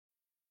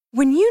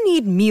When you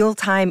need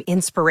mealtime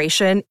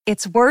inspiration,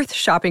 it's worth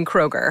shopping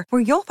Kroger,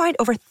 where you'll find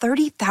over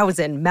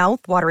 30,000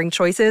 mouth-watering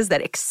choices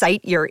that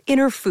excite your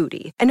inner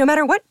foodie. And no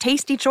matter what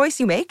tasty choice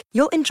you make,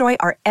 you'll enjoy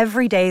our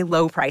everyday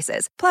low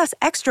prices, plus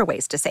extra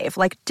ways to save,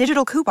 like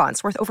digital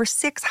coupons worth over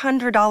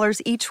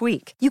 $600 each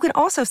week. You can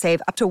also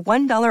save up to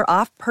 $1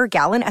 off per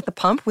gallon at the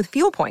pump with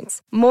fuel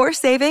points. More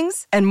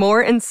savings and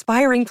more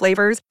inspiring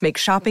flavors make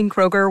shopping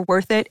Kroger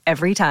worth it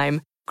every time.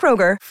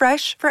 Kroger,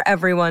 fresh for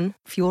everyone.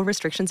 Fuel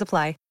restrictions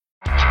apply.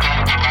 All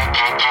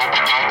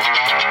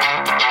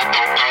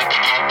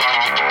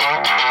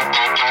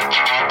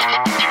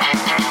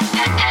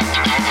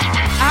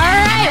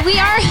right, we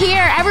are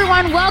here.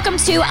 Everyone, welcome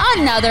to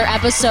another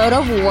episode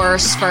of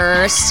Worst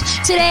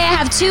First. Today I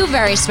have two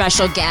very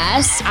special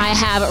guests. I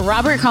have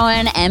Robert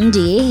Cohen,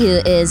 MD,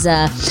 who is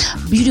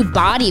you do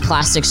body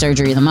plastic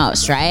surgery the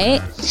most,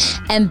 right?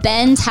 And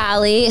Ben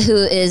Talei, who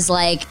is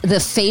like the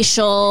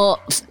facial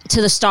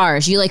to the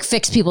stars. You like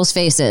fix people's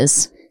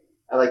faces.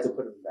 I like to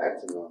put them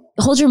back to normal.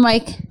 Hold your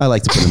mic. I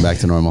like to put them back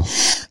to normal.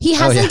 He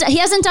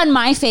hasn't done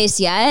my face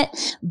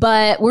yet,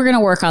 but we're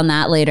gonna work on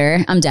that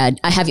later. I'm dead.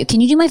 I have you.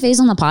 Can you do my face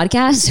on the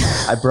podcast?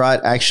 I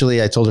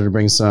told her to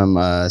bring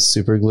some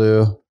super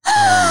glue.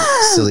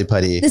 Silly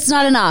putty. It's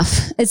not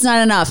enough.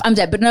 I'm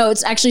dead. But no,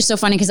 it's actually so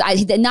funny because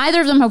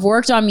neither of them have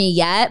worked on me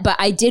yet. But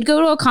I did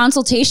go to a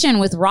consultation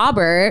with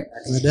Robert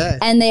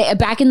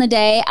back in the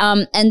day,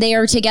 and they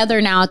are together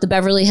now at the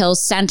Beverly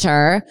Hills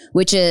Center,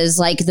 which is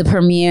like the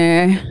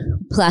premier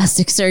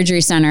plastic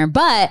surgery center.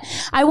 But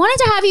I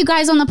wanted to have you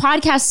guys on the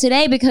podcast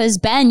today because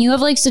Ben, you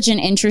have like such an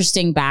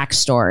interesting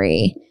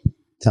backstory.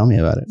 Tell me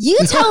about it. You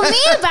tell me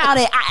about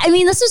it. I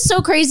mean, this is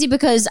so crazy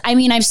because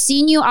I've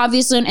seen you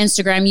obviously on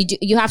Instagram.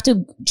 You have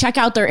to check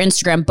out their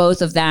Instagram,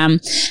 both of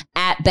them,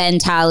 at Ben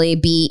Talei,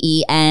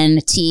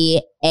 BenTalei.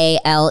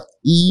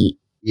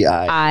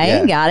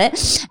 Yeah. Got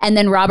it. And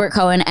then Robert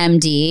Cohen,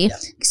 MD,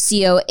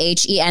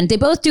 Cohen. They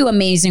both do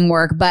amazing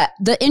work. But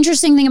the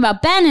interesting thing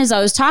about Ben is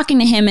I was talking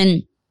to him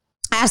and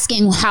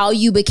asking how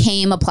you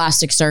became a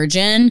plastic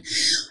surgeon.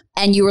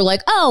 And you were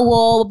like, oh,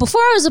 well,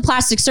 before I was a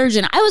plastic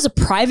surgeon, I was a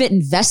private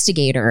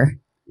investigator.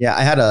 Yeah,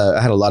 I had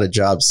a lot of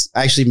jobs.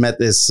 I actually met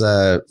this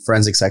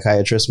forensic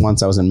psychiatrist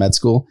once. I was in med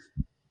school.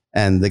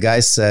 And the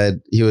guy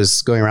said, he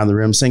was going around the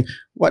room saying,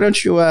 why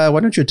don't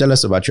you tell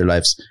us about your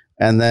lives?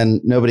 And then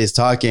nobody's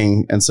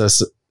talking. And so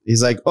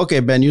he's like, okay,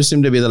 Ben, you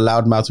seem to be the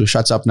loudmouth who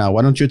shuts up now.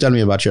 Why don't you tell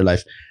me about your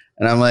life?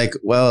 And I'm like,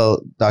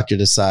 well, Dr.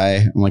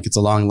 Desai, I'm like, it's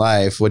a long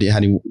life. What do you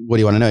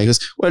want to know? He goes,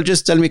 well,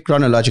 just tell me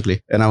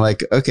chronologically. And I'm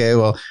like, okay,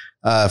 well,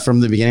 from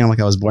the beginning, I'm like,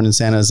 I was born in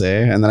San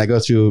Jose. And then I go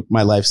through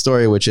my life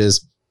story, which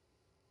is,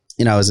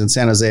 I was in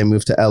San Jose,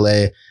 moved to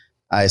LA.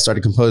 I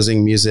started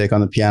composing music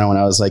on the piano when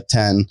I was like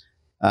 10.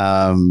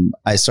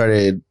 I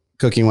started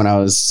cooking when I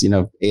was,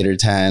 8 or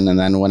 10. And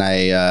then when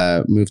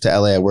I moved to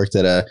LA, I worked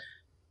at a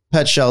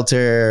pet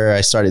shelter.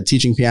 I started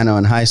teaching piano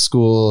in high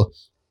school.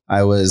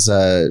 I was,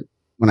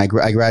 when I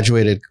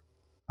graduated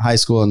high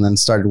school and then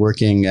started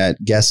working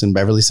at Guess in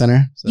Beverly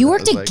Center. So you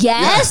worked at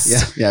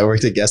Guess? Yeah, I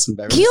worked at Guess in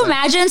Beverly Can you Center.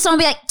 imagine someone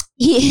be like,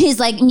 he's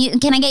like,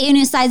 can I get you a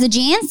new size of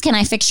jeans? Can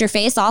I fix your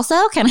face also?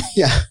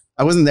 Yeah,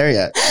 I wasn't there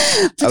yet.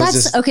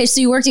 Okay.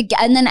 So you worked at,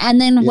 and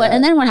then what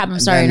happened? I'm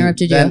sorry, I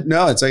interrupted you.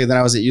 No, it's okay. Then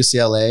I was at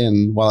UCLA,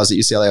 and while I was at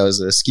UCLA, I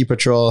was a ski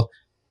patrol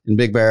in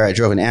Big Bear. I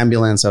drove an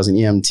ambulance. I was an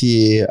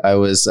EMT. I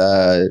was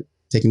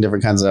taking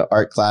different kinds of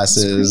art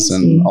classes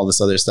and all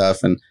this other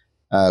stuff, and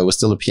was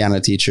still a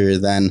piano teacher.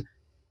 Then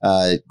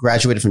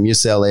graduated from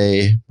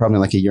UCLA probably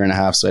like a year and a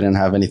half, so I didn't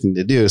have anything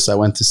to do. So I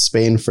went to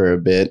Spain for a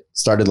bit,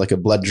 started like a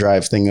blood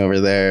drive thing over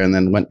there, and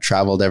then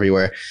traveled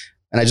everywhere.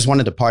 And I just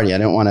wanted to party. I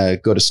didn't want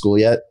to go to school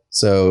yet.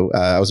 So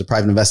I was a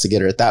private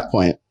investigator at that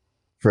point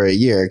for a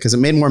year because it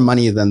made more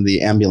money than the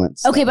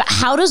ambulance. Okay, but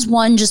how does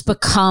one just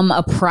become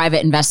a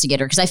private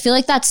investigator? Because I feel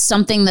like that's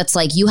something that's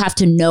like you have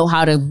to know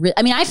how to.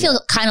 I feel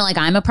kind of like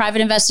I'm a private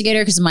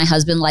investigator because my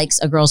husband likes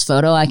a girl's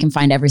photo. I can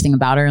find everything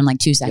about her in like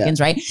 2 seconds,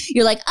 right?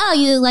 You're like, oh,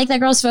 you like that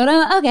girl's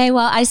photo? Okay,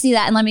 well, I see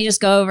that. And let me just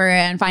go over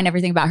and find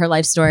everything about her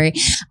life story.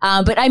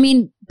 But I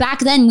mean, back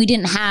then we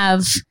didn't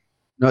have.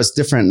 No, it's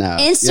different now.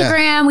 Instagram,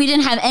 yeah. We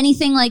didn't have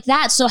anything like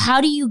that. So how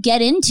do you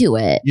get into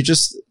it?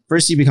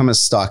 First you become a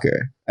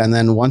stalker. And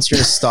then once you're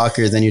a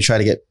stalker, then you try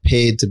to get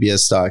paid to be a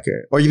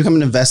stalker. Or you become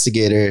an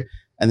investigator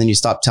and then you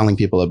stop telling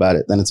people about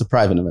it. Then it's a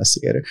private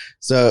investigator.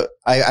 So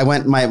I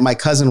went, my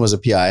cousin was a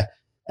PI.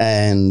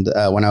 And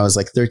when I was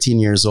like 13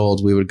 years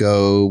old, we would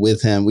go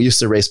with him. We used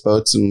to race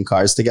boats and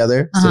cars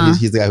together. So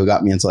he's the guy who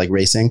got me into like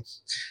racing.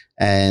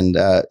 And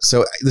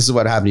so this is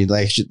what happened. He'd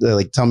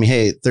like tell me,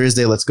 hey,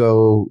 Thursday, let's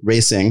go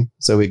racing.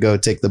 So we go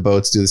take the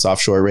boats, do this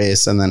offshore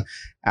race. And then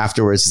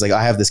afterwards, he's like,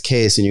 I have this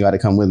case and you got to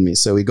come with me.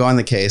 So we go on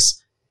the case.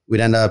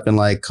 We'd end up in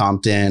like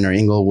Compton or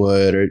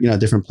Inglewood or,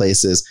 different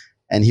places.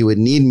 And he would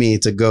need me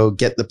to go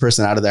get the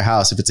person out of their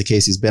house if it's a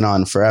case he's been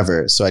on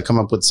forever. So I'd come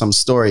up with some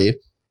story,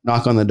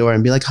 knock on the door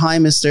and be like, hi,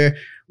 mister,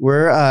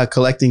 We're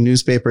collecting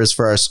newspapers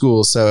for our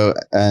school,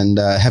 and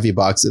heavy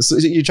boxes. So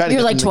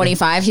you're like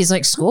 25. He's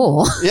like,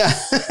 school. Yeah,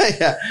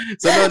 yeah.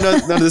 So no.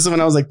 This is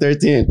when I was like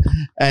 13,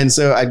 and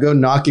so I'd go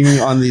knocking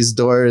on these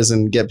doors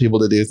and get people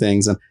to do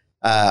things. And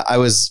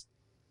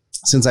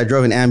since I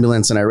drove an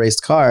ambulance and I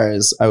raced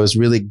cars, I was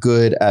really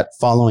good at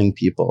following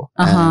people.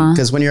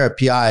 Because when you're a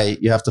PI,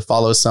 you have to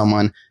follow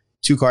someone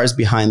 2 cars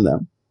behind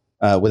them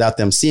without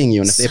them seeing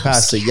you. And if they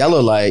pass a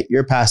yellow light,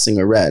 you're passing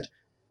a red.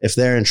 If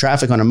they're in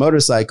traffic on a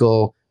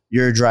motorcycle,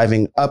 you're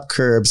driving up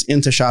curbs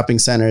into shopping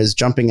centers,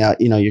 jumping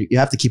out. You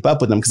have to keep up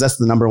with them because that's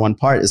the number one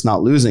part is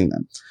not losing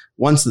them.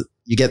 Once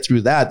you get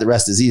through that, the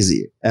rest is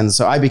easy. And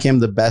so I became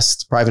the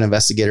best private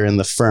investigator in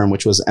the firm,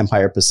 which was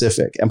Empire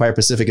Pacific. Empire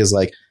Pacific is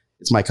like,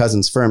 it's my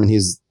cousin's firm and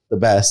he's the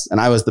best. And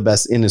I was the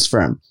best in his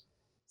firm.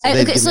 So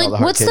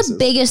what's the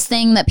biggest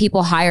thing that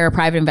people hire a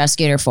private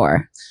investigator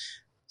for?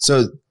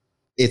 So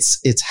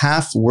it's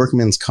half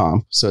workman's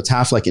comp. So it's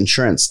half like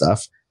insurance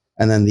stuff.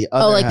 And then the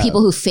other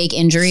people who fake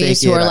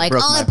injuries who are like,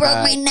 I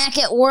broke my neck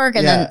at work.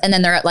 And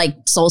then they're at like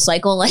Soul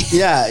Cycle. Like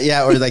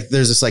yeah. Or like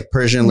there's this like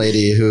Persian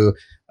lady who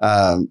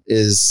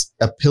is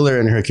a pillar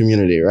in her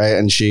community, right?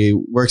 And she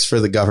works for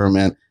the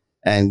government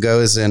and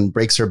goes and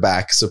breaks her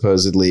back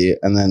supposedly.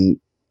 And then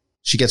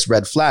she gets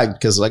red flagged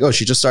because like,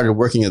 she just started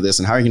working at this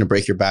and how are you going to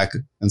break your back?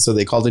 And so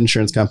they called the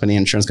insurance company.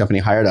 Insurance company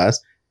hired us.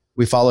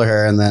 We follow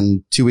her. And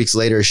then 2 weeks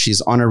later,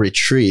 she's on a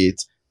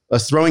retreat.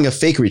 Throwing a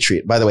fake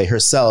retreat, by the way,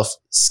 herself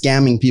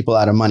scamming people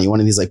out of money, one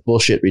of these like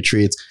bullshit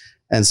retreats.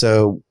 And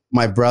so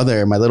my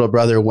little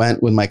brother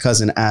went with my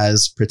cousin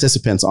as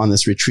participants on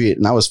this retreat.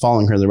 And I was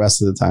following her the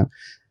rest of the time.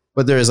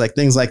 But there's like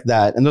things like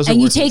that. And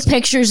you take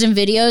pictures and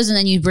videos and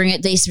then they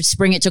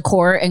bring it to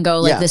court and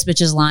go like, this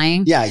bitch is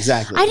lying. Yeah,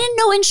 exactly. I didn't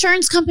know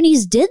insurance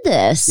companies did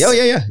this.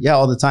 Yeah,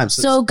 all the time.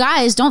 So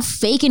guys, don't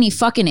fake any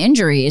fucking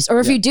injuries. Or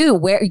if you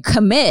do,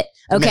 commit.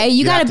 Okay.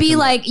 You gotta be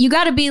like Leonardo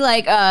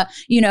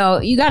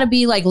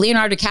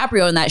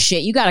DiCaprio in that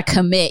shit. You gotta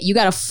commit. You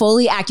gotta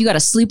fully act. You gotta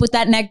sleep with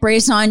that neck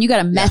brace on. You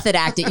gotta method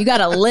act it. You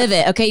gotta live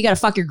it. Okay. You gotta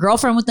fuck your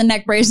girlfriend with the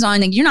neck brace on.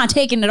 Like, you're not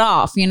taking it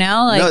off,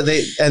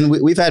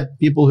 we've had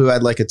people who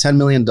had like a $10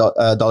 million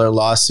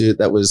lawsuit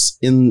that was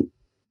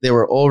they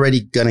were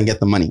already gonna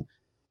get the money.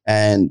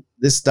 And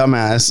this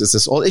dumbass is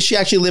this old. She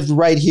actually lived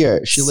right here.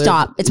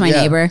 It's my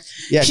neighbor.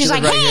 Yeah, she's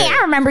like, hey, I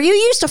remember you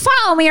used to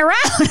follow me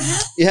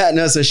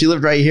around. So she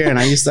lived right here, and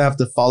I used to have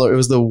to follow her. It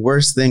was the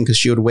worst thing because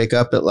she would wake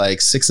up at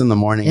like 6 a.m.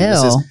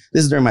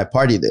 This is during my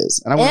party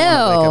days, and I wouldn't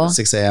want to wake up at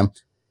 6 a.m.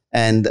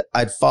 And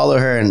I'd follow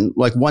her, and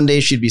like one day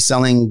she'd be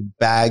selling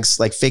bags,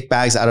 like fake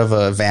bags, out of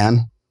a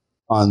van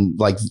on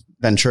like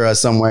Ventura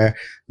somewhere.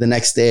 The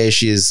next day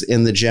she's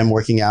in the gym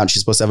working out.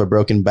 She's supposed to have a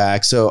broken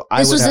back. So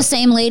this was the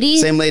same lady?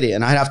 Same lady.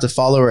 And I'd have to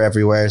follow her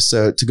everywhere.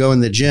 So to go in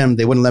the gym,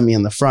 they wouldn't let me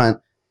in the front.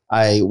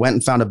 I went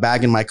and found a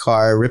bag in my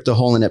car, ripped a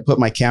hole in it, put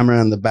my camera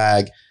in the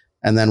bag,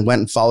 and then went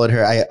and followed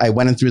her. I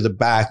went in through the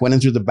back, went in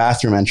through the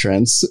bathroom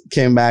entrance,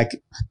 came back,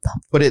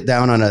 put it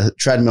down on a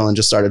treadmill and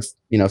just started,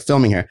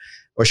 filming her.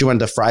 Or she went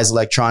to Fry's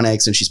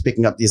Electronics and she's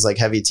picking up these like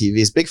heavy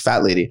TVs, big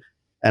fat lady.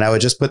 And I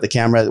would just put the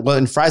camera,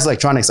 in Fry's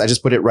Electronics, I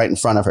just put it right in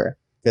front of her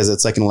because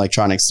it's like an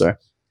electronics store.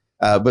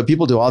 But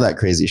people do all that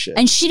crazy shit.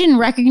 And she didn't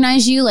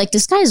recognize you. Like,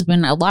 this guy's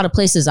been a lot of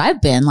places I've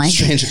been. Like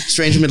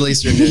strange Middle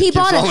Eastern dude. He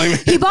bought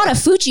a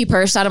Fucci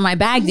purse out of my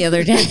bag the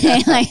other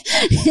day. Like,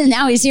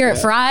 now he's here at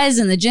Fry's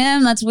in the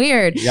gym. That's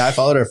weird. Yeah, I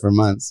followed her for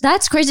months.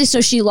 That's crazy.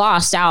 So she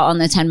lost out on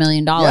the $10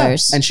 million. Yeah,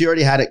 and she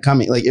already had it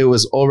coming. Like, it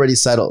was already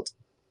settled.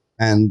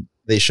 And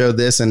they showed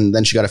this, and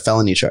then she got a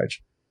felony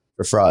charge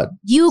for fraud.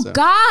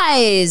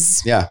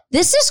 Guys. Yeah.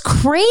 This is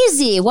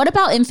crazy. What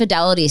about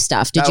infidelity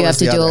stuff? Did you have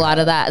to do a lot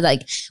of that?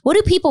 Like, what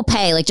do people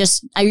pay? Like,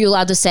 just, are you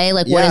allowed to say,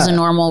 like, what is a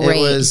normal rate?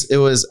 It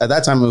was at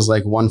that time, it was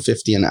like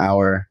 $150 an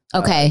hour.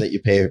 Okay. That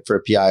you pay for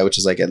a PI, which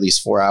is like at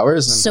least 4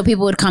 hours. And so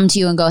people would come to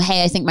you and go,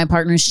 hey, I think my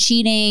partner's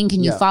cheating.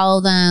 Can you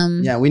follow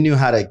them? Yeah. We knew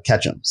how to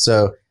catch them.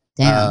 So.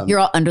 Damn. You're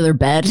all under their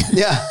bed.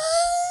 Yeah.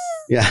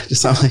 Yeah.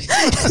 Just sound like.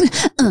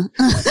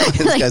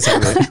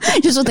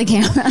 Just with the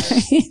camera.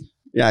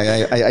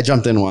 Yeah, I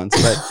jumped in once,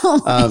 but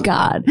oh my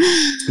God.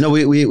 No,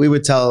 we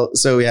would tell.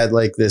 So we had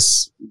like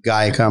this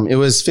guy come. It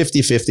was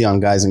 50-50 on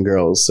guys and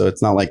girls. So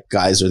it's not like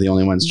guys are the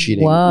only ones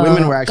cheating. Whoa.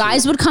 Women were actually.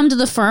 Guys would come to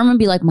the firm and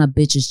be like, my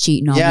bitch is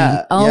cheating on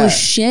me. Oh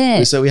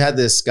shit. So we had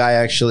this guy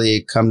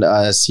actually come to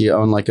us. He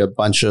owned like a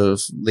bunch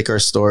of liquor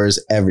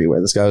stores everywhere.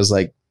 This guy was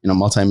like,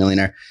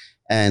 multimillionaire,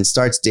 and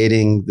starts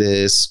dating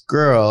this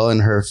girl,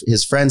 and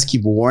his friends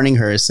keep warning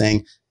her,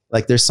 saying,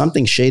 like, there's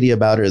something shady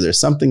about her. There's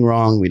something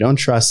wrong. We don't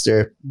trust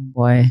her.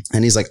 Boy.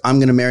 And he's like, I'm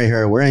going to marry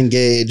her. We're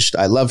engaged.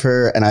 I love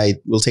her. And I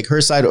will take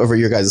her side over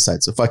your guys'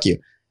 side. So fuck you.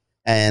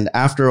 And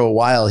after a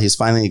while, he's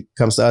finally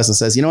comes to us and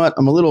says, you know what?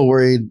 I'm a little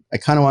worried. I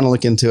kind of want to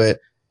look into it.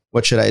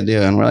 What should I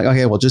do? And we're like,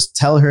 okay, well, just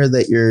tell her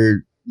that you're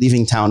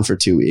leaving town for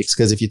 2 weeks.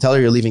 Because if you tell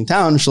her you're leaving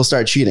town, she'll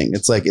start cheating.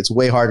 It's like, it's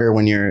way harder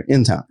when you're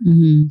in town.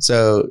 Mm-hmm.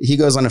 So he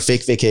goes on a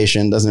fake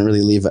vacation, doesn't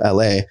really leave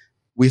LA.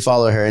 We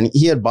follow her. And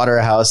he had bought her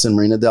a house in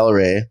Marina Del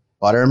Rey.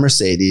 bought her a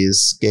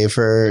Mercedes, gave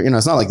her,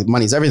 it's not like the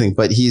money's everything,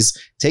 but he's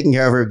taking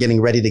care of her,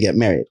 getting ready to get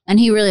married. And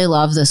he really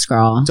loved this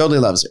girl. Totally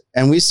loves her.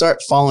 And we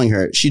start following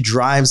her. She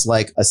drives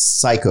like a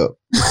psycho.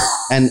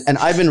 and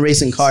I've been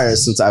racing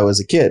cars since I was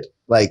a kid.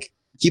 Like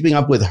keeping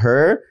up with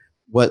her,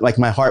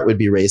 my heart would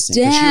be racing.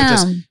 Damn. She would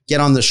just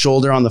get on the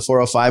shoulder on the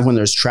 405 when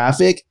there's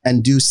traffic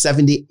and do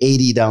 70,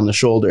 80 down the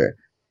shoulder.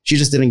 She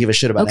just didn't give a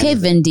shit about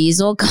anything. Vin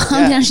Diesel,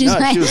 calm down. She's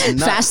like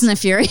Fast and the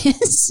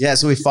Furious. Yeah,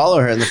 so we follow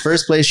her, and the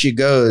first place she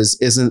goes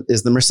is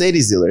the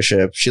Mercedes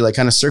dealership. She like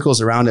kind of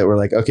circles around it. We're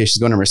like, okay, she's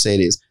going to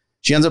Mercedes.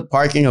 She ends up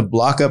parking a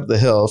block up the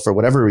hill for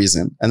whatever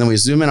reason, and then we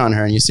zoom in on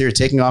her, and you see her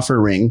taking off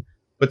her ring,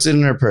 puts it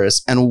in her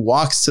purse, and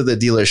walks to the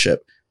dealership.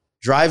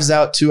 Drives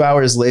out 2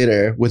 hours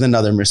later with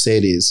another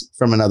Mercedes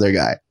from another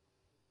guy.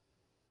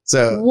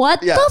 So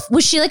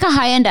was she like a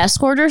high-end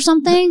escort or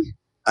something?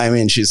 I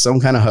mean, she's some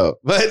kind of hoe.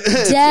 But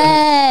dead.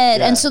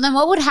 Yeah. And so then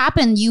what would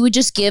happen? You would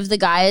just give the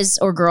guys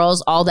or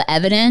girls all the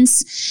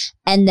evidence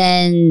and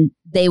then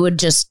they would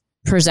just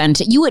present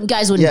it.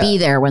 Guys wouldn't be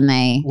there when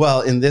they...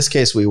 Well, in this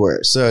case, we were.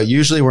 So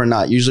usually we're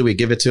not. Usually we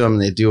give it to them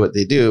and they do what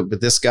they do.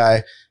 But this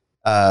guy...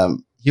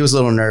 he was a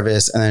little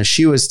nervous, and then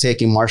she was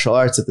taking martial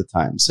arts at the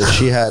time. So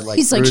she had like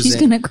He's bruising. Like, she's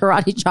going to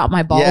karate chop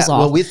my balls off.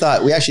 Well,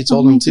 we actually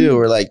told him too.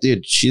 We're like,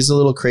 dude, she's a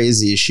little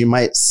crazy. She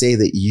might say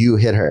that you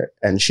hit her,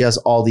 and she has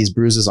all these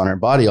bruises on her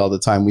body all the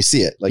time. We see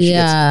it. Like she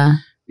gets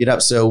beat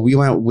up. So we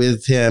went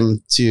with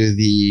him to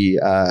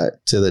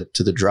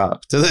the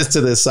drop, to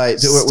the site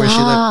where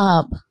she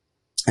lived.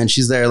 And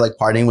she's there like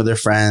partying with her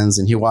friends,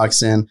 and he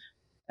walks in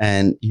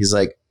and he's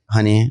like,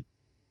 honey,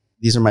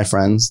 these are my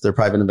friends. They're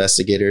private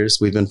investigators.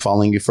 We've been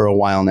following you for a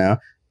while now.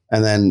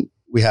 And then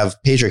we have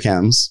pager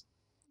cams.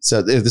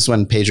 So this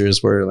one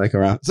pagers were like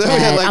around. So we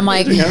had, I'm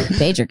like,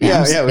 pager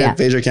cams. Yeah, we have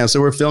pager cams.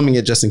 So we're filming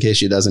it just in case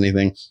she does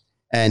anything.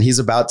 And he's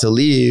about to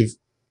leave.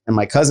 And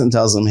my cousin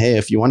tells him, hey,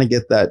 if you want to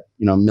get that,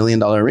 $1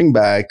 million ring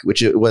back,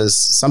 which it was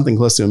something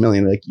close to $1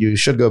 million, like you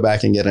should go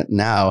back and get it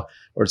now,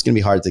 or it's going to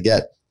be hard to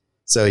get.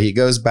 So he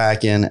goes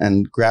back in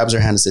and grabs her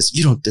hand and says,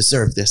 you don't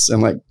deserve this.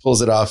 And like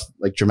pulls it off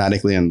like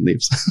dramatically and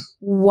leaves.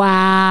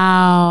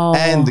 Wow.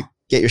 And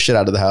get your shit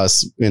out of the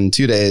house in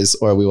 2 days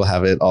or we will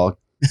have it all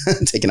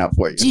taken out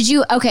for you. Did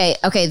you, okay.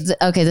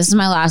 This is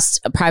my last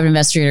private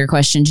investigator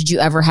question. Did you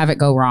ever have it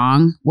go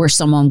wrong where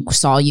someone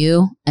saw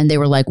you and they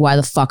were like, why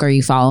the fuck are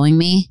you following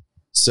me?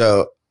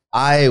 So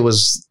I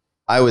was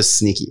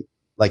sneaky.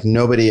 Like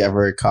nobody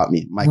ever caught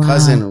me. My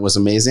cousin was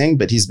amazing,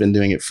 but he's been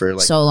doing it for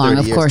like so long.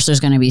 Of course, there's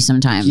going to be some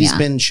time. He's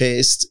been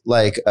chased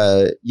like,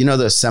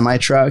 those semi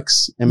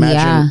trucks.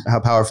 Imagine how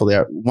powerful they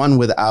are. One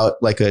without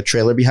like a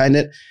trailer behind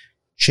it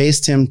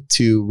chased him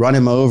to run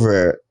him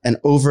over and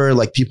over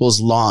like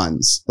people's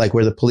lawns, like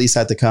where the police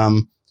had to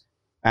come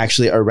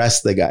actually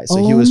arrest the guy.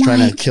 So he was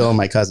trying to kill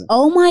my cousin.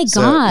 Oh my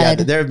God. Yeah,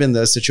 there have been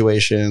those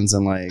situations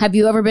and like. Have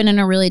you ever been in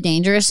a really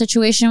dangerous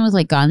situation with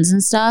like guns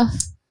and stuff?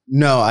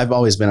 No, I've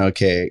always been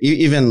okay.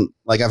 Even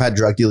like I've had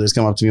drug dealers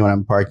come up to me when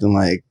I'm parked in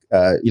like,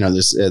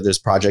 there's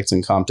projects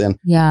in Compton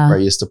where I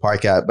used to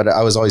park at, but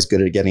I was always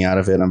good at getting out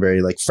of it. I'm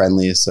very like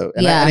friendly. So,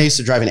 and I used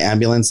to drive an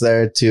ambulance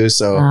there too.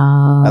 So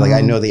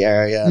I know the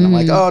area and I'm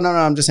like, oh no,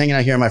 I'm just hanging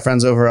out here. My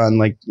friend's over on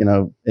like,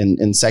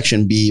 in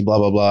section B, blah,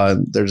 blah, blah.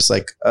 And they're just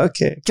like,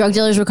 okay. Drug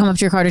dealers would come up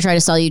to your car to try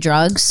to sell you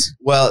drugs?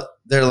 Well,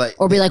 they're like,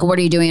 or be like, what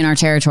are you doing in our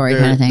territory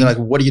kind of thing? They're like,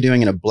 what are you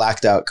doing in a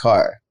blacked out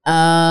car?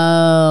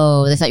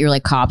 Oh, they thought you were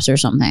like cops or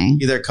something.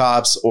 Either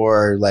cops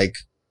or like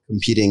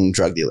competing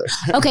drug dealers.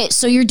 Okay,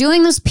 so you're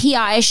doing this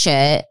PI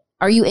shit.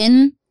 Are you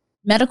in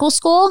medical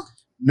school?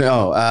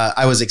 No,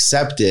 I was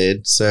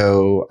accepted.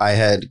 So I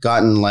had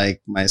gotten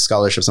like my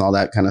scholarships and all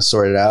that kind of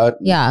sorted out.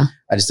 Yeah.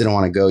 I just didn't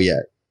want to go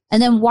yet.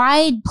 And then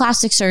why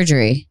plastic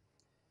surgery?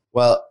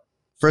 Well,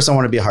 first I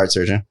want to be a heart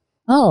surgeon.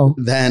 Oh.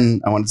 Then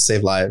I wanted to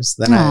save lives.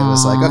 Then I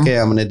was like, okay,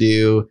 I'm going to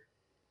do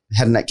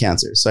head and neck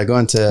cancer. So I go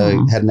into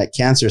head and neck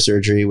cancer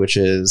surgery, which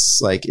is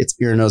like it's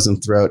ear, nose,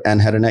 and throat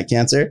and head and neck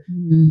cancer.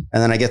 Mm-hmm.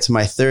 And then I get to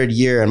my third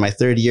year. And my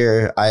third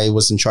year, I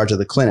was in charge of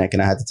the clinic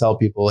and I had to tell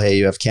people, hey,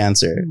 you have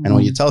cancer. Mm-hmm. And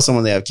when you tell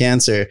someone they have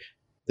cancer,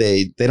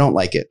 they don't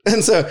like it.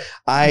 And so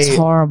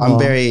I'm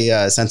very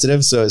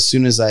sensitive. So as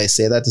soon as I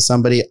say that to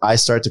somebody, I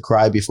start to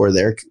cry before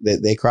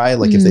they cry.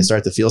 Like if they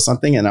start to feel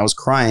something, and I was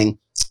crying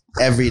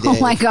every day. Oh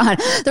my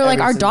God. They're like,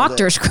 our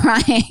doctor's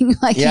crying.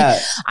 Like,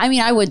 I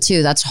mean, I would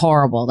too. That's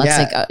horrible.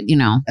 That's like,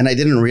 And I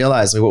didn't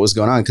realize like what was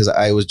going on because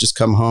I was just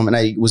come home and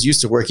I was used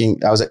to working.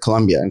 I was at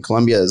Columbia and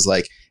Columbia is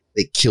like,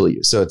 they kill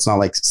you. So it's not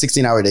like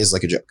 16-hour days is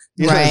like a joke.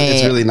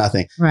 It's really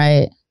nothing.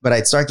 Right. But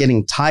I'd start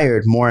getting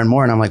tired more and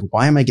more. And I'm like,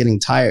 why am I getting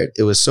tired?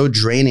 It was so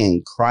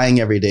draining,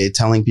 crying every day,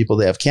 telling people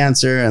they have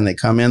cancer. And they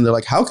come in, they're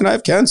like, how can I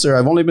have cancer?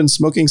 I've only been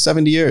smoking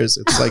 70 years.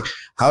 It's like,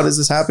 how does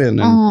this happen?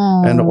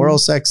 And oral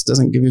sex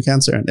doesn't give you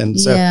cancer. And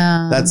so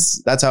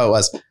that's how it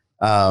was.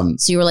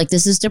 So you were like,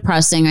 this is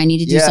depressing. I need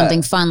to do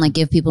something fun, like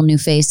give people new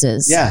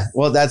faces. Yeah.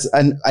 Well,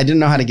 I didn't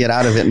know how to get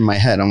out of it in my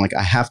head. I'm like,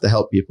 I have to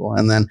help people.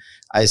 And then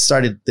I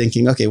started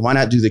thinking, okay, why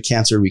not do the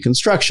cancer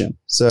reconstruction?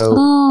 So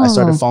I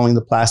started following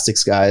the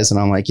plastics guys and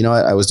I'm like, you know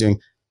what? I was doing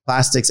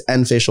plastics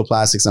and facial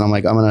plastics. And I'm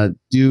like, I'm going to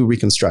do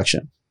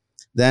reconstruction.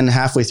 Then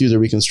halfway through the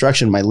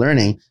reconstruction, my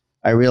learning,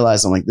 I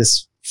realized I'm like,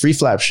 this free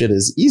flap shit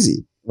is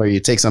easy, where you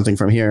take something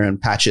from here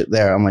and patch it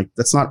there. I'm like,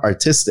 that's not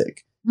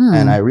artistic.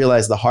 And I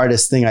realized the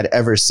hardest thing I'd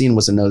ever seen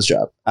was a nose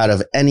job. Out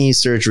of any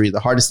surgery,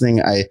 the hardest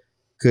thing I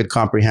could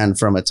comprehend,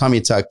 from a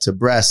tummy tuck to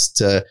breast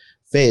to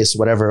face,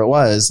 whatever it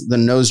was, the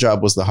nose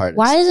job was the hardest.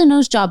 Why is a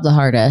nose job the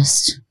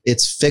hardest?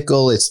 It's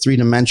fickle. It's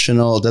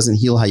 3-dimensional. It doesn't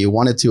heal how you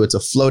want it to. It's a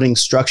floating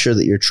structure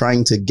that you're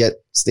trying to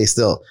stay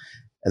still.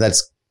 And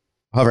that's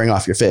hovering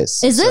off your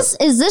face. Is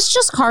this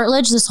just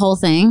cartilage, this whole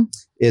thing?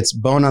 It's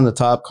bone on the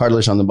top,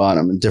 cartilage on the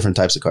bottom, and different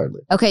types of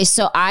cartilage. Okay,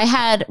 so I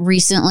had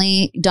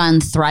recently done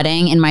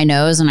threading in my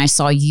nose, and I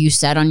saw you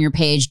said on your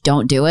page,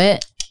 don't do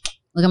it.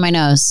 Look at my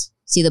nose.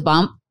 See the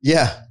bump?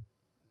 Yeah.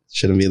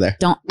 Shouldn't be there.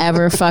 Don't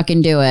ever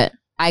fucking do it.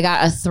 I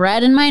got a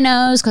thread in my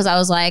nose because I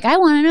was like, I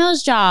want a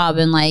nose job.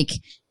 And like,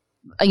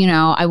 you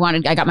know, I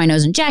got my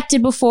nose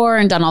injected before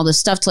and done all this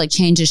stuff to like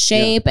change the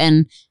shape. Yeah.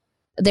 And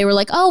they were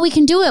like, oh, we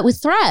can do it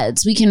with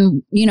threads. We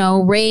can, you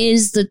know,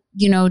 raise the,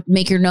 you know,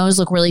 make your nose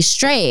look really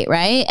straight.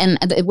 Right. And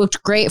it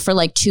looked great for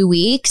like 2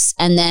 weeks.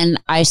 And then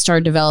I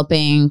started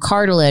developing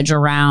cartilage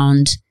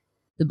around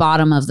the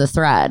bottom of the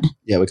thread.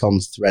 Yeah. We call them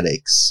thread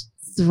aches.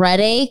 Thread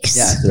aches?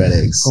 Yeah. Thread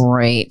aches.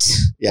 Great.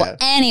 Yeah. Well,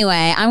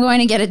 anyway, I'm going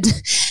to get it.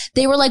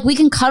 They were like, we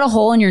can cut a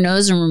hole in your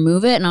nose and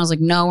remove it. And I was like,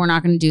 no, we're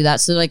not going to do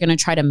that. So they're like going to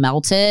try to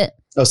melt it.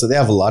 Oh, so they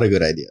have a lot of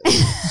good ideas.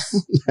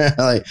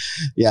 Like,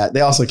 yeah,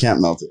 they also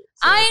can't melt it.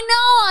 So. I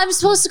know. I'm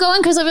supposed to go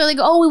in because I'll be like,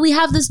 oh, we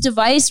have this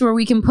device where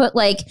we can put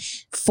like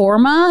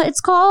Forma,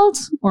 it's called,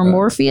 or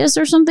Morpheus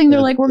or something.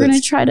 They're like, we're going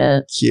to try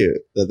to. Cute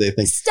that they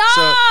think.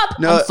 Stop!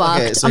 So, no, I'm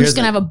fucked. Okay, so I'm just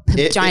going to have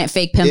a giant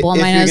fake pimple on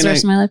my nose the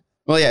rest of my life.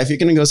 Well, yeah, if you're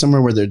going to go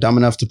somewhere where they're dumb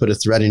enough to put a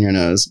thread in your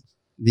nose,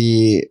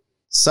 the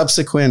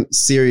subsequent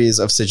series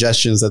of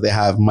suggestions that they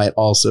have might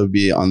also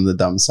be on the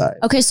dumb side.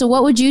 Okay, so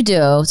what would you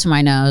do to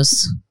my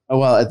nose? Oh,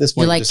 well, at this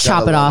point, you like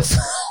chop it off.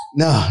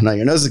 No,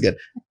 your nose is good.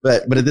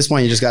 But at this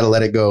point, you just got to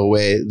let it go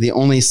away. The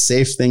only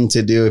safe thing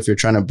to do if you're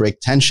trying to break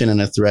tension in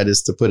a thread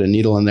is to put a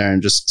needle in there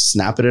and just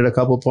snap it at a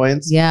couple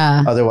points.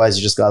 Yeah. Otherwise,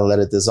 you just got to let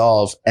it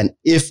dissolve. And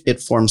if it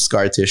forms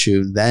scar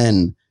tissue,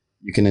 then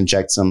you can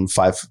inject some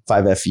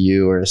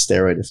 5-FU or a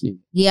steroid if needed.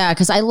 Yeah,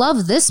 because I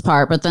love this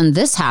part, but then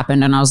this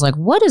happened and I was like,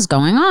 what is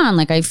going on?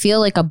 Like, I feel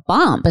like a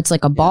bump. It's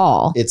like a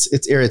ball.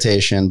 It's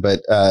irritation,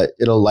 but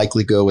it'll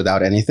likely go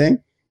without anything.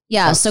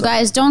 Yeah, so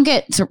guys, don't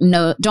get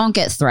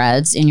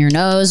threads in your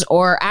nose.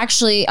 Or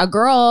actually, a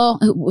girl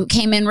who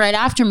came in right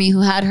after me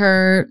who had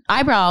her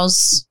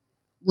eyebrows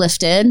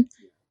lifted,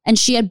 and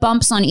she had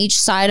bumps on each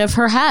side of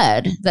her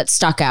head that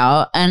stuck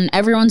out. And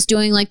everyone's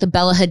doing like the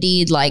Bella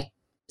Hadid, like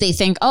they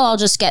think, oh, I'll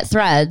just get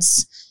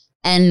threads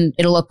and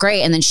it'll look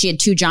great. And then she had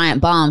 2 giant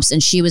bumps,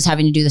 and she was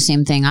having to do the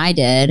same thing I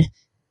did.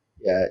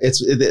 Yeah, it's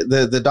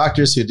the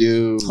doctors who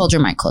do. Hold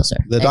your mic closer.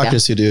 The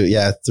doctors who do,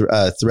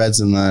 threads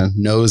in the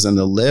nose and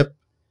the lip.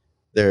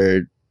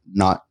 They're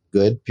not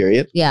good,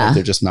 period. Yeah. Like,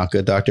 they're just not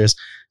good doctors.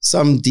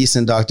 Some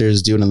decent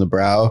doctors do it in the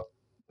brow,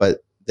 but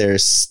their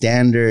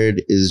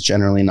standard is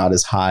generally not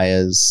as high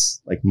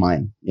as like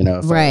mine. You know,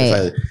 if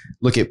I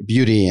look at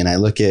beauty and I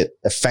look at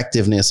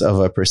effectiveness of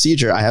a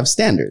procedure, I have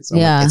standards.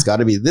 Like, it's got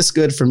to be this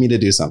good for me to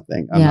do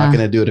something. I'm not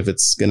going to do it if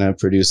it's going to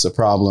produce a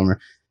problem.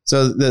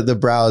 So the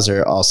brows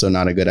are also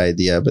not a good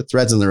idea, but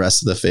threads in the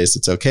rest of the face,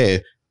 it's okay.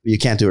 But you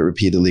can't do it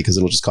repeatedly because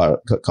it'll just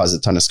cause a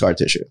ton of scar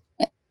tissue.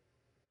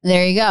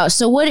 There you go.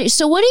 So what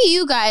do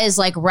you guys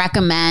like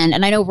recommend?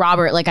 And I know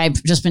Robert, like I've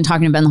just been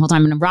talking to Ben the whole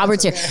time, and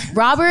Robert's here.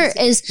 Robert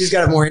he's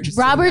got a more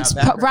interesting.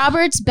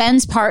 Robert's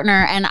Ben's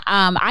partner, and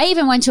I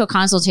even went to a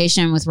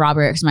consultation with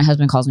Robert because my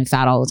husband calls me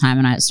fat all the time,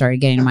 and I started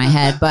getting in my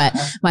head. But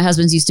my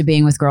husband's used to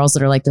being with girls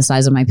that are like the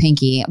size of my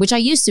pinky, which I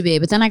used to be.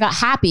 But then I got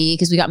happy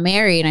because we got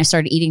married, and I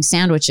started eating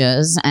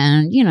sandwiches,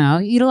 and you know,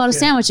 you eat a lot of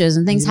sandwiches,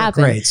 and things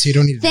happen. Great, so you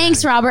don't need.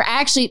 Thanks, Robert.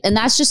 Actually, and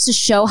that's just to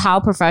show how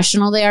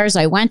professional they are. So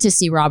I went to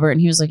see Robert,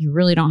 and he was like, "You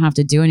really don't have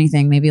to do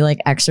anything, maybe like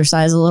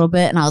exercise a little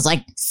bit." And I was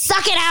like,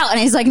 suck it out. And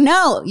he's like,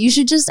 no, you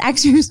should just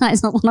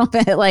exercise a little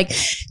bit. Like,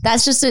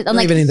 that's just it. I'm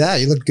like, even in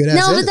that, you look good.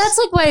 No, but that's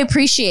like what I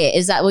appreciate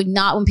is that like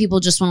not when people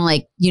just want to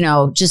like, you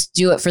know, just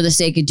do it for the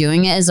sake of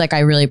doing it. Is like, I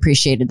really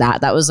appreciated that.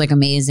 That was like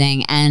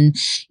amazing. And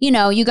you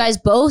know, you guys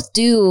both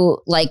do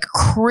like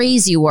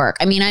crazy work.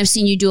 I mean, I've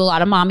seen you do a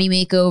lot of mommy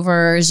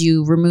makeovers.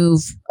 You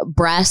remove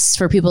breasts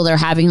for people that are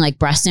having like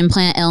breast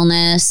implant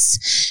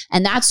illness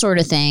and that sort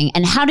of thing.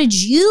 And how did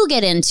you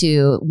get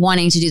into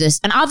wanting to do this?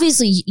 And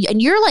obviously,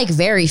 and you're like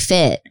very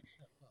fit.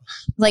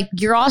 Like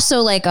you're also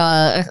like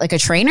a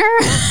trainer.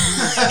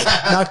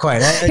 Not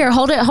quite. Here,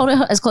 hold it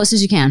as close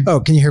as you can. Oh,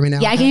 can you hear me now?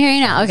 Yeah, I can hear you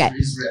now. Okay.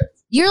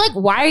 You're like,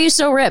 why are you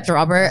so ripped,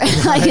 Robert?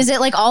 Like, is it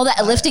like all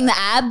that lifting the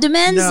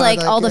abdomens, no, like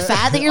all the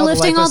fat that you're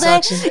lifting all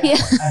day? Yeah.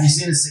 Have you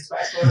seen his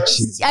 6-pack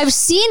photos? I've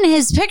seen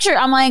his picture.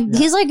 I'm like,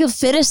 he's like the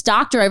fittest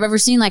doctor I've ever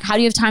seen. Like, how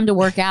do you have time to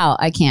work out?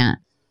 I can't.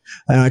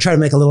 I know, I try to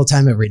make a little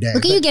time every day.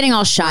 Look at you getting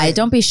all shy.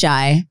 Don't be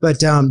shy. But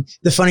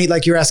the funny,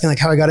 like you were asking, like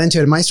how I got into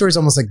it. My story is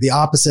almost like the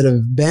opposite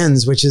of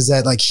Ben's, which is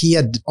that like he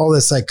had all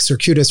this like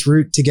circuitous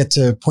route to get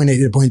to point A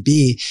to point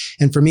B.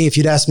 And for me, if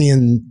you'd asked me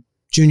in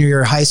junior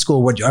year of high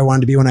school, what I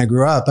wanted to be when I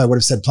grew up, I would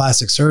have said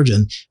plastic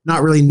surgeon,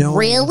 not really knowing.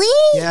 Really?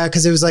 Yeah.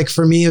 Cause it was like,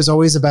 for me, it was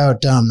always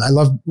about, I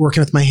love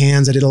working with my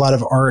hands. I did a lot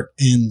of art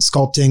and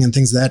sculpting and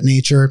things of that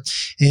nature.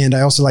 And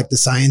I also like the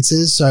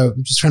sciences. So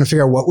I'm just trying to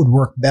figure out what would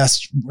work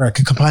best where I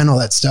could combine all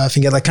that stuff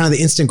and get like kind of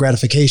the instant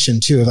gratification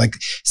too, of like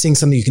seeing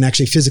something you can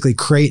actually physically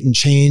create and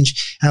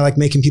change. And I like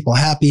making people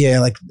happy. I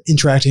like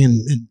interacting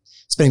and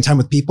spending time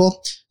with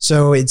people.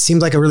 So it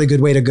seemed like a really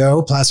good way to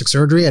go, plastic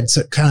surgery. I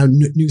kind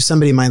of knew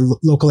somebody in my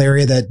local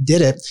area that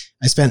did it.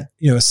 I spent,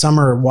 a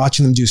summer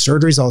watching them do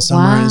surgeries all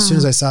summer. Wow. And as soon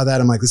as I saw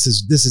that, I'm like, this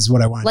is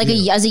what I want to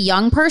do. As a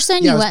young person,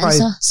 Yeah, you I was went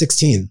probably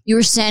 16. You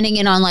were standing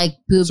in on like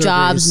boob Surgeries.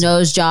 jobs,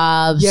 nose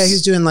jobs. Yeah, he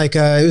was doing like,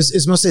 it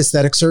was mostly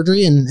aesthetic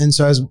surgery. And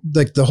so I was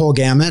like the whole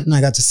gamut, and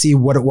I got to see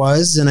what it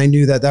was. And I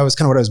knew that was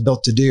kind of what I was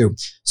built to do.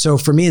 So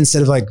for me,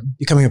 instead of like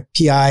becoming a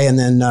PI and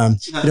then,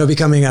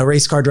 becoming a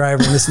race car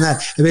driver and this and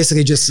that, I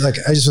basically just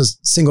was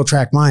single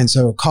track mind.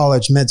 So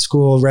college, med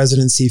school,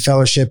 residency,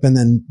 fellowship, and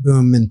then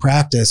boom, in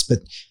practice, but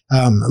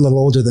a little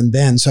older than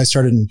Ben. So I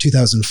started in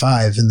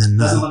 2005 and then.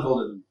 Doesn't look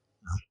older than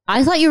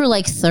I thought you were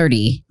like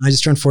 30. I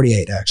just turned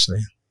 48 actually.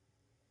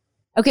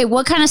 Okay,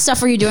 what kind of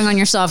stuff are you doing on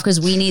yourself? Because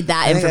we need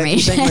that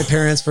information. I thank my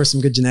parents for some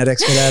good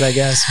genetics for that, I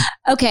guess.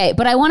 Okay,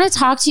 but I want to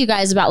talk to you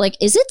guys about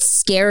is it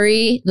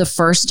scary the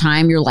first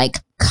time you're like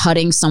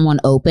cutting someone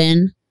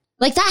open?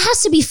 Like that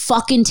has to be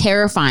fucking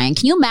terrifying.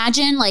 Can you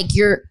imagine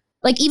you're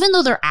even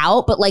though they're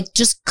out, but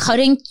just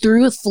cutting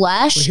through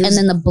flesh and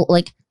then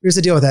Here's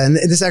the deal with that. And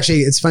this actually,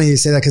 it's funny you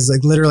say that because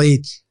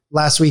literally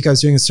last week I was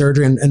doing a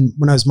surgery and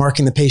when I was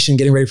marking the patient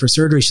getting ready for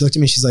surgery, she looked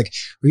at me, she's like,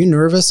 "Are you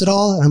nervous at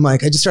all?" And I'm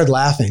like, I just started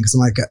laughing because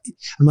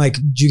I'm like,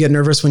 "Do you get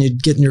nervous when you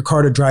get in your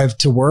car to drive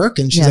to work?"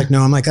 And she's like,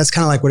 "No." I'm like, that's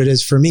kind of like what it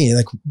is for me.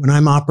 Like when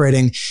I'm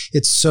operating,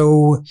 it's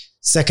so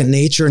second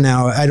nature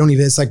now.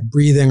 It's like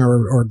breathing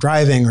or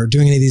driving or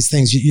doing any of these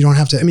things. You don't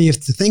have to, you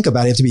have to think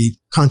about it. You have to be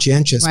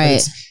conscientious, right.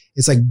 But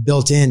it's like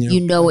built in,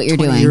 you know what you're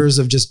doing. Years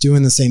of just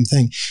doing the same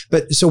thing.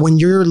 But so when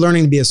you're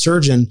learning to be a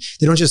surgeon,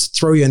 they don't just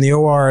throw you in the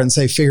OR and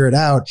say, figure it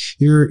out.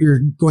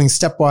 You're going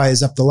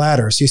stepwise up the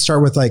ladder. So you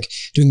start with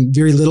doing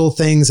very little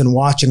things and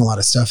watching a lot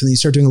of stuff. And then you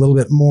start doing a little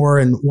bit more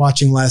and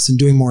watching less and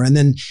doing more. And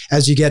then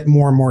as you get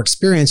more and more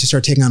experience, you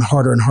start taking on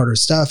harder and harder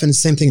stuff. And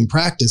it's the same thing in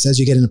practice. As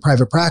you get into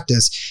private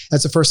practice,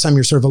 that's the first time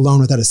you're sort of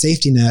alone without a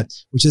safety net,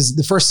 which is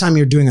the first time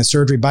you're doing a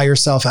surgery by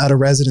yourself out of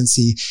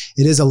residency.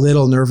 It is a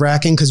little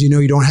nerve-wracking because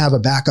you don't have a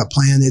backup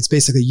plan. It's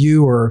basically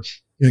you or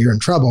you're in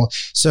trouble.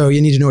 So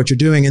you need to know what you're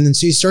doing. And then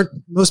so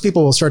most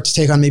people will start to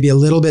take on maybe a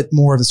little bit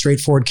more of the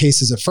straightforward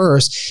cases at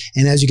first.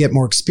 And as you get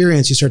more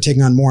experience, you start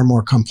taking on more and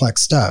more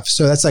complex stuff.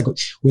 So that's like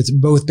with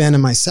both Ben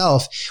and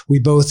myself, we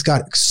both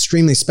got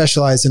extremely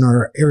specialized in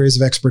our areas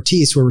of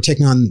expertise where we're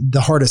taking on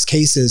the hardest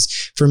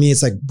cases. For me,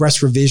 it's like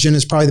breast revision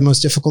is probably the most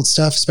difficult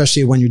stuff,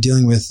 especially when you're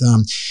dealing with,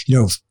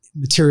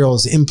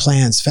 materials,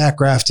 implants, fat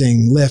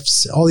grafting,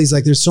 lifts, all these,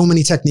 there's so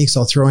many techniques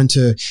I'll throw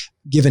into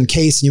given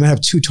case. And you might have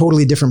two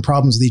totally different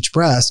problems with each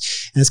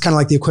breast. And it's kind of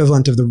like the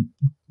equivalent of the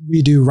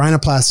redo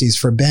rhinoplasties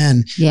for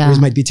Ben. Yeah. Where he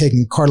might be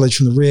taking cartilage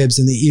from the ribs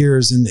and the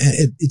ears. And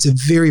it's a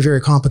very,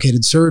 very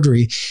complicated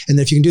surgery. And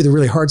if you can do the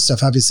really hard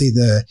stuff, obviously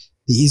the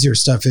easier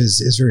stuff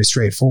is very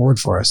straightforward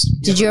for us.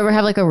 Did you ever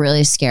have a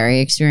really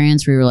scary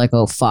experience where you were like,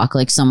 oh fuck,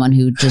 someone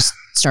who just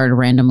started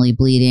randomly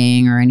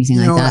bleeding or anything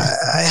like that?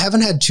 I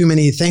haven't had too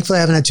many, thankfully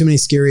I haven't had too many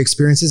scary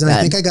experiences. And I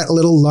think I got a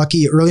little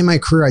lucky early in my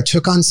career. I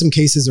took on some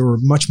cases that were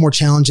much more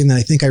challenging than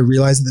I think I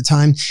realized at the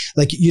time.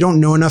 You don't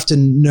know enough to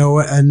know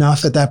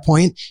enough at that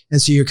point.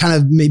 And so you're kind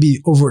of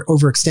maybe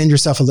overextend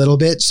yourself a little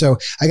bit. So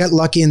I got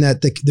lucky in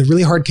that the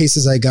really hard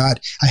cases I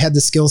had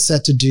the skill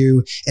set to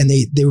do, and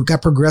they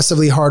got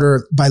progressively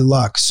harder by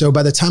luck. So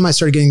by the time I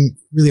started getting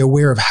really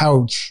aware of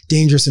how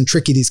dangerous and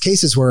tricky these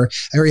cases were,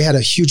 I already had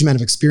a huge amount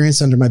of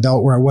experience under my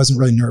belt where I wasn't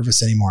really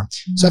nervous anymore.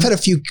 Mm-hmm. So I've had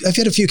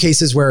a few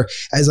cases where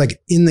I was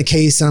in the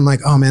case and I'm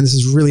like, oh man, this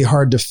is really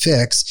hard to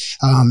fix.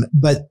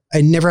 But I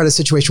never had a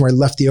situation where I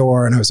left the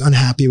OR and I was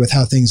unhappy with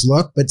how things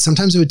look, but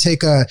sometimes it would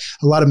take a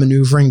lot of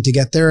maneuvering to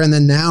get there. And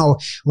then now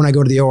when I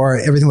go to the OR,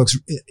 everything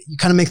you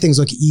kind of make things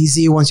look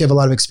easy once you have a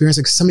lot of experience.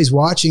 If somebody's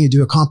watching you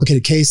do a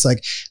complicated case,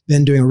 like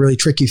Ben doing a really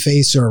tricky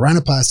face or a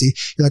rhinoplasty,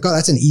 you're like, oh,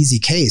 that's an easy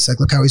case.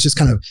 Look how he's just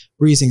kind of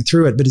breezing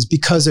through it. But it's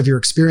because of your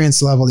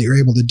experience level that you're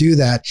able to do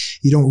that.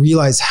 You don't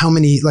realize how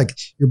many,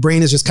 your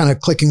brain is just kind of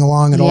clicking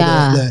along and all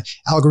the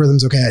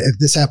algorithms. Okay, if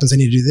this happens, I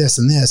need to do this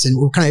and this. And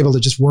we're kind of able to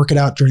just work it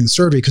out during the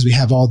surgery because we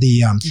have all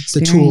the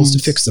tools to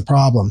fix the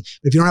problem.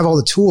 But if you don't have all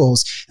the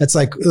tools, that's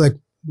like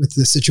with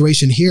the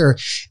situation here,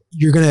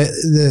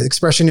 the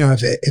expression,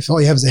 if all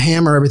you have is a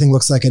hammer, everything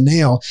looks like a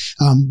nail.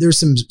 There's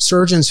some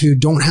surgeons who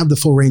don't have the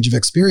full range of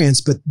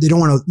experience, but they don't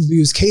want to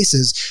lose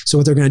cases. So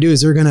what they're going to do is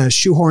they're going to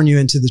shoehorn you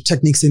into the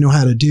techniques they know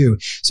how to do.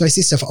 So I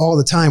see stuff all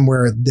the time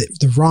where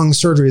the wrong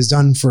surgery is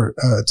done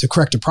to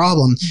correct a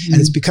problem. Mm-hmm.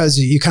 And it's because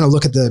you kind of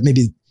look at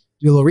maybe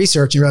do a little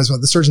research and you realize, well,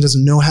 the surgeon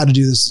doesn't know how to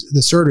do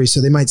the surgery.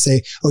 So they might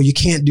say, oh, you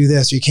can't do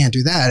this or you can't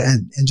do that.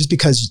 And just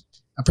because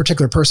a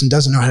particular person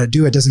doesn't know how to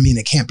do it doesn't mean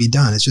it can't be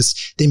done. It's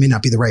just they may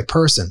not be the right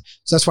person.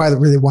 So that's why I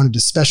really wanted to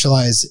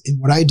specialize in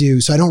what I do.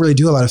 So I don't really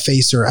do a lot of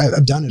face, or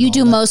I've done it. You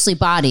do mostly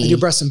body. I do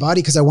breast and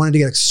body because I wanted to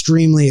get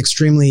extremely,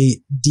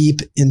 extremely deep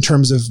in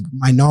terms of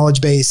my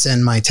knowledge base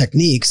and my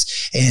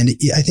techniques. And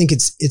I think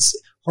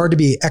it's hard to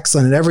be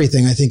excellent at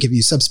everything. I think if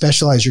you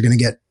subspecialize, you're going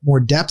to get more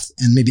depth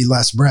and maybe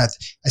less breadth.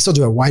 I still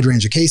do a wide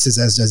range of cases,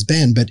 as does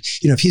Ben, but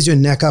if he's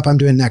doing neck up, I'm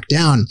doing neck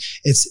down.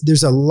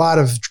 There's a lot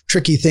of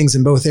tricky things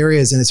in both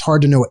areas, and it's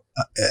hard to know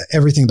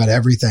everything about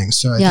everything.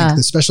 So I think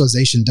the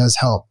specialization does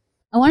help.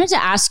 I wanted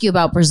to ask you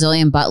about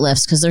Brazilian butt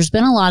lifts because there's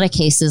been a lot of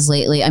cases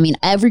lately. I mean,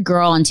 every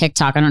girl on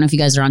TikTok, I don't know if you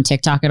guys are on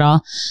TikTok at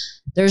all.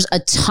 There's a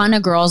ton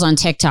of girls on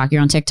TikTok.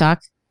 You're on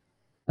TikTok?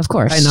 Of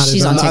course.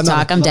 She's on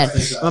TikTok. I'm dead.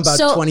 I'm about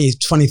 20,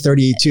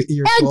 32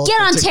 years old.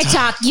 Get on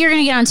TikTok. You're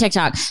going to get on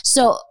TikTok.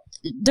 So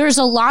there's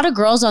a lot of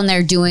girls on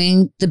there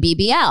doing the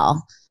BBL,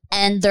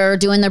 and they're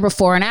doing their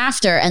before and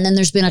after. And then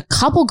there's been a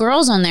couple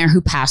girls on there who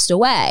passed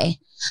away.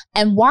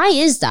 And why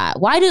is that?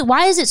 Why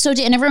is it so?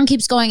 And everyone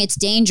keeps going, it's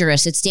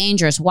dangerous. It's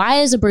dangerous.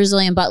 Why is a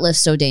Brazilian butt lift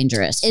so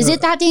dangerous? Is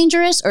it that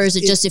dangerous, or is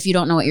it just if you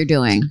don't know what you're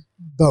doing?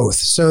 Both.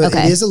 So it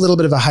is a little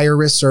bit of a higher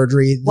risk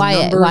surgery. Why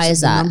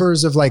is that? The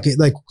numbers of like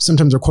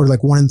sometimes are quoted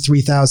like 1 in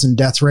 3,000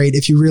 death rate.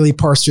 If you really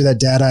parse through that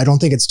data, I don't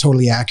think it's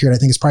totally accurate. I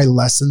think it's probably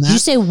less than that. Did you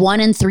say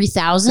 1 in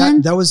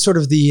 3,000? That was sort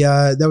of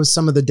that was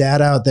some of the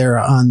data out there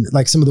on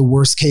like some of the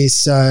worst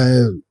case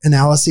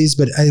analyses,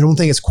 but I don't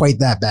think it's quite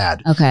that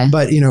bad. Okay.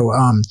 But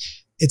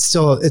it's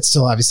still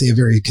obviously a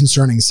very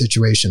concerning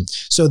situation.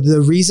 So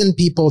the reason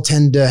people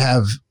tend to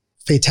have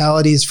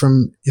fatalities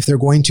from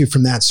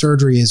that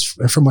surgery is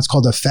from what's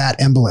called a fat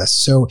embolus.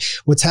 So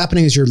what's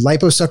happening is you're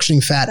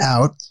liposuctioning fat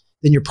out,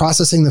 then you're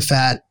processing the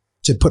fat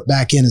to put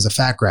back in as a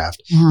fat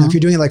graft. Now, if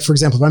you're doing it, like, for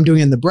example, if I'm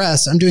doing it in the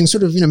breast, I'm doing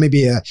sort of,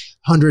 maybe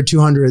 100,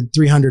 200,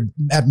 300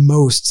 at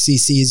most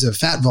cc's of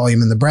fat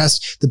volume in the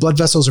breast. The blood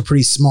vessels are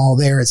pretty small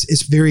there.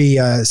 It's very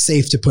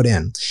safe to put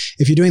in.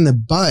 If you're doing the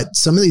butt,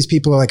 some of these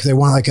people are like, they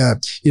want like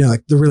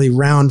like the really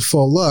round,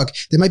 full look.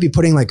 They might be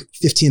putting like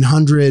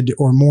 1,500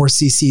 or more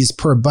cc's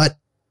per butt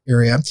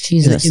area.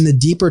 In the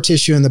deeper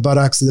tissue in the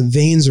buttocks, the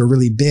veins are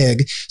really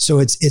big. So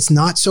it's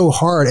not so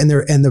hard, and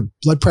the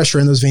blood pressure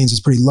in those veins is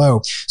pretty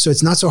low. So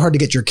it's not so hard to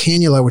get your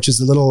cannula, which is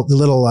the little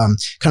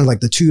kind of like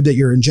the tube that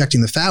you're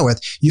injecting the fat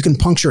with. You can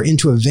puncture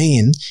into a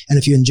vein. And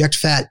if you inject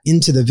fat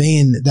into the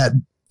vein, that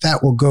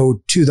fat will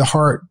go to the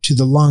heart, to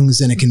the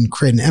lungs, and it can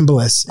create an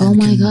embolus.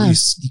 And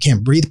you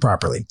can't breathe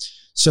properly.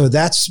 So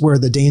that's where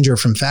the danger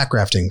from fat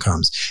grafting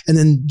comes. And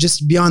then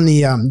just beyond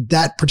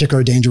that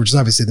particular danger, which is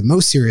obviously the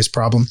most serious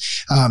problem,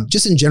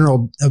 just in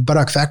general,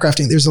 buttock fat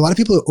grafting, there's a lot of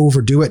people who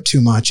overdo it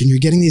too much, and you're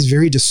getting these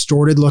very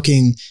distorted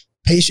looking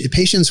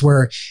patients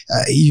where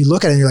you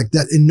look at it and you're like,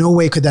 that in no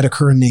way could that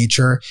occur in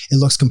nature. It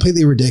looks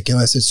completely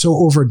ridiculous. It's so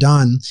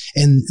overdone.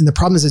 And the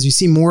problem is, as you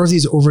see more of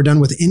these overdone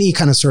with any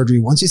kind of surgery,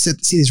 once you see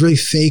these really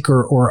fake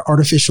or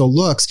artificial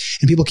looks,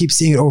 and people keep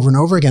seeing it over and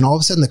over again, all of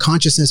a sudden the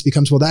consciousness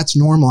becomes, well, that's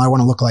normal. I want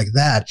to look like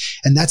that.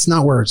 And that's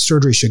not where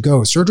surgery should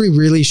go. Surgery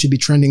really should be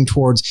trending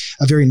towards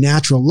a very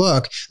natural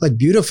look, like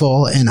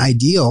beautiful and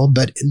ideal,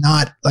 but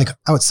not like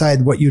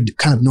outside what you'd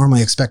kind of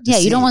normally expect to see.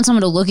 Yeah, you don't want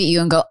someone to look at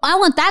you and go, I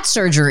want that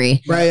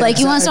surgery. Right. Like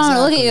you want someone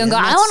to look at you and go,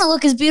 I want to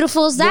look as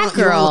beautiful as that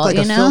girl. You want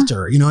to look like a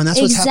filter, and that's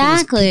what's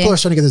happening. People are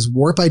starting to get this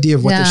warped idea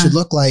of what they should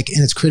look like,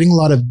 and it's creating a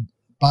lot of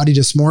body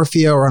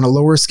dysmorphia, or on a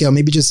lower scale,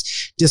 maybe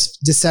just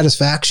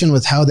dissatisfaction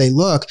with how they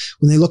look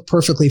when they look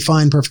perfectly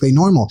fine, perfectly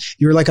normal.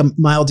 You're like a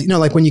mild,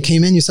 like when you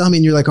came in, you saw me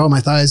and you're like, oh, my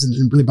thighs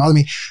didn't really bother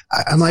me.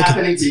 I'm like, it's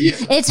happening to you.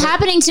 It's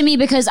happening to me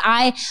because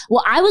I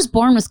was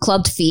born with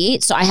clubbed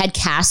feet. So I had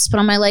casts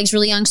put on my legs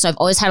really young. So I've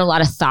always had a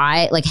lot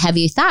of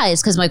heavy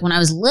thighs. Cause like when I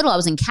was little, I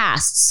was in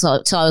casts.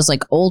 So till I was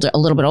like older, a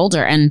little bit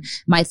older, and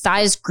my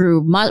thighs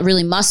grew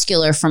really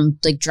muscular from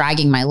like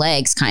dragging my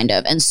legs kind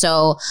of. And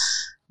so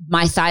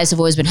my thighs have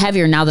always been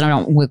heavier. Now that I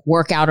don't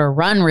work out or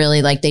run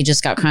really, like they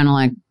just got kind of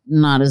like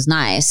not as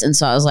nice. And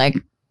so I was like,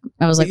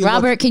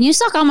 Robert, can you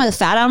suck all my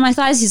fat out of my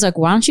thighs? He's like,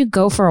 why don't you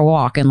go for a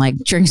walk and like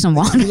drink some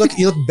water? You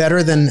look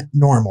better than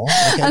normal.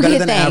 Okay, better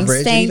than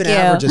average. Thank you.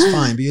 Average is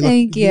fine, but you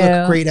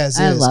look great as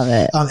is. I love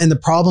it. And the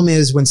problem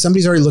is when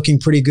somebody's already looking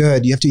pretty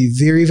good, you have to be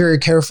very, very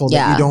careful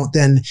that you don't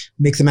then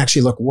make them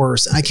actually look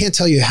worse. And I can't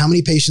tell you how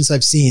many patients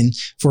I've seen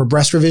for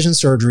breast revision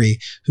surgery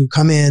who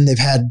come in, they've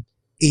had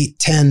 8,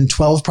 10,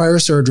 12 prior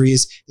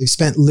surgeries. They've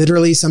spent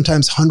literally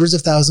sometimes hundreds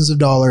of thousands of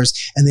dollars,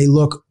 and they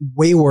look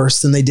way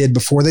worse than they did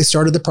before they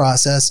started the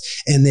process.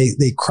 And they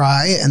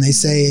cry and they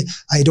say,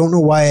 I don't know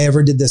why I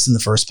ever did this in the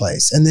first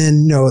place. And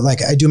then,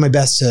 I do my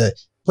best to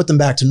put them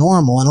back to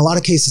normal. In a lot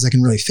of cases, I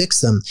can really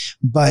fix them,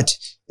 but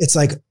it's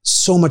like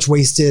so much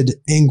wasted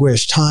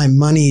anguish, time,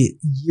 money,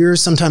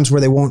 years sometimes where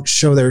they won't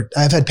show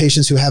I've had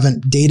patients who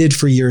haven't dated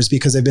for years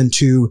because they've been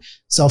too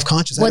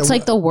self-conscious. What's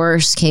like the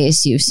worst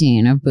case you've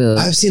seen of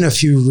boobs? I've seen a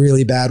few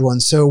really bad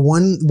ones. So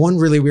one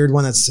really weird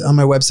one that's on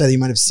my website that you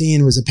might have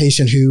seen was a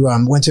patient who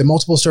went to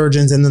multiple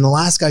surgeons. And then the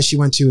last guy she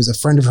went to was a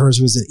friend of hers,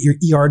 was an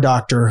ER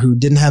doctor who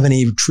didn't have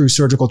any true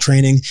surgical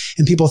training.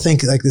 And people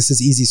think like this is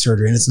easy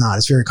surgery, and it's not.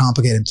 It's very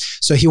complicated.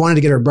 So he wanted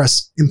to get her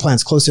breast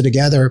implants closer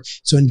together.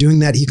 So in doing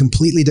that, he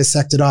completely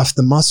dissected off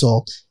the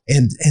muscle.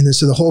 And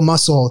so the whole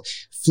muscle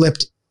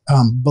flipped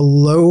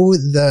below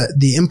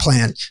the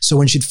implant. So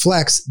when she'd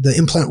flex, the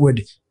implant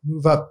would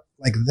move up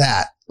like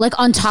that. Like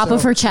on top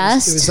of her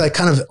chest? It was like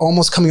kind of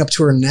almost coming up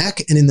to her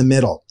neck and in the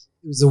middle.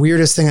 It was the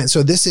weirdest thing.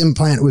 So this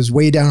implant was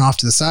way down off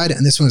to the side,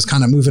 and this one was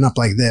kind of moving up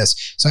like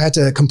this. So I had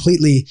to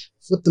completely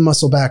flip the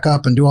muscle back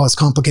up and do all this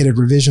complicated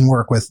revision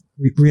work with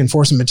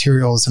reinforcement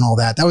materials and all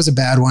that. That was a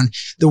bad one.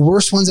 The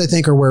worst ones, I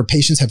think, are where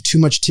patients have too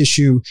much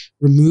tissue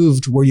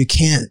removed where you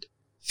can't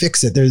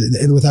fix it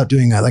without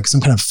doing like some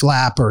kind of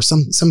flap or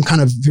some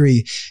kind of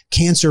very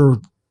cancer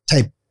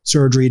type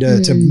surgery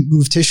to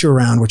move tissue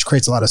around, which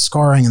creates a lot of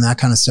scarring and that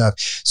kind of stuff.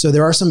 So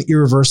there are some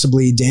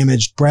irreversibly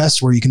damaged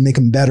breasts where you can make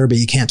them better, but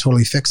you can't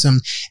totally fix them.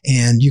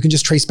 And you can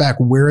just trace back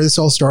where this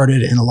all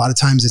started. And a lot of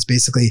times it's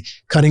basically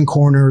cutting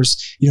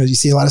corners. You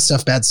see a lot of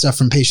stuff, bad stuff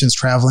from patients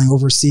traveling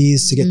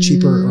overseas to get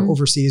cheaper, or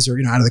overseas or,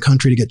 out of the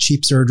country to get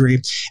cheap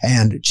surgery.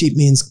 And cheap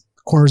means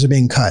corners are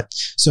being cut.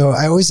 So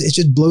it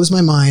just blows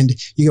my mind.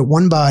 You get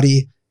one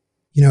body,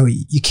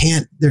 you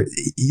can't,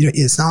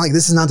 it's not like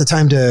this is not the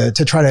time to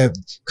try to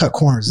cut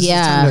corners. This is the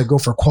time to go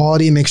for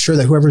quality and make sure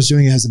that whoever's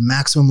doing it has a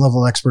maximum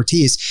level of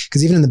expertise.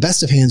 Because even in the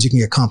best of hands, you can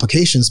get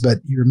complications, but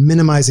you're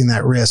minimizing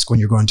that risk when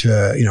you're going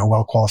to a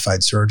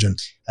well-qualified surgeon.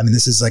 I mean,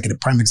 this is like a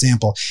prime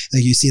example.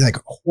 Like you see like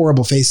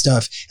horrible face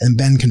stuff and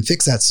Ben can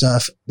fix that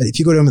stuff. But if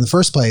you go to him in the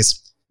first place,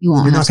 you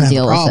won't have to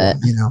deal with it.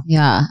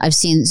 Yeah. I've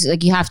seen,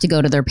 like, you have to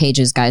go to their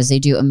pages, guys. They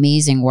do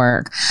amazing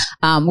work.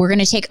 We're going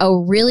to take a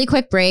really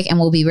quick break and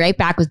we'll be right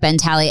back with Ben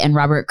Talei and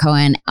Robert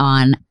Cohen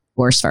on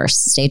Worst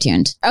First. Stay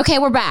tuned. Okay,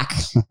 we're back.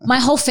 My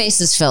whole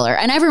face is filler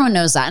and everyone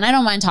knows that. And I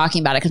don't mind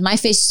talking about it because my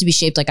face used to be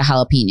shaped like a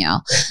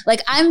jalapeno.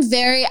 Like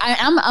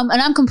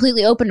I'm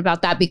completely open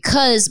about that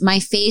because my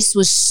face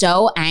was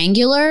so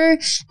angular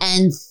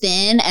and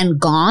thin and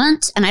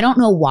gaunt. And I don't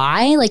know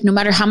why, like no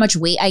matter how much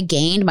weight I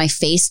gained, my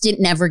face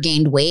never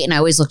gained weight. And I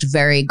always looked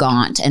very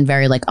gaunt and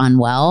very like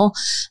unwell.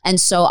 And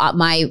so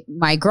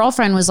my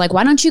girlfriend was like,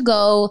 why don't you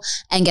go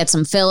and get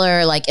some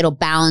filler? Like it'll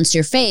balance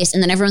your face.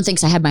 And then everyone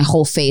thinks I had my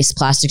whole face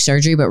plastic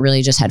surgery, but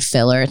really just had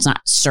filler. It's not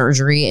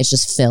surgery. It's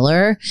just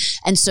filler.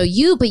 And so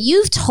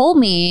you've told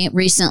me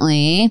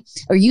recently,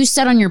 or you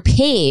said on your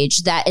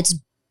page that it's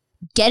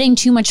getting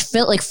too much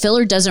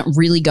filler doesn't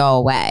really go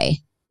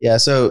away. Yeah.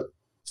 So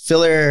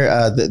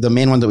filler, the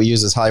main one that we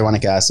use is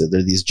hyaluronic acid.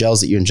 They're these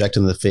gels that you inject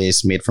into the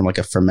face made from like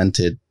a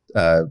fermentation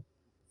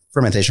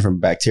from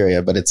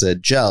bacteria, but it's a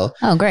gel.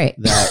 Oh, great.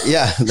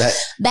 That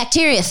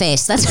bacteria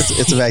face.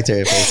 It's a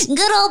bacteria face.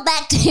 Good old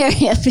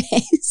bacteria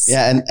face.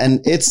 Yeah.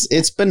 And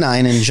it's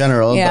benign in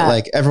general, but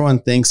like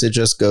everyone thinks it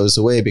just goes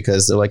away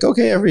because they're like,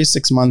 okay, every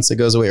 6 months it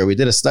goes away. Or we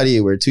did a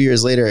study where 2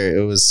 years later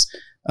it was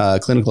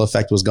clinical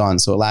effect was gone.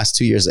 So it lasts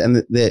 2 years.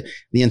 And the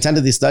intent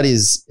of these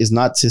studies is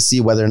not to see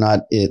whether or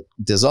not it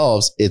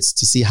dissolves. It's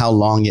to see how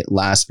long it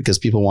lasts because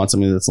people want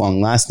something that's long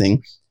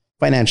lasting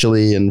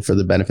financially and for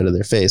the benefit of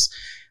their face.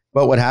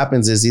 But what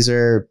happens is these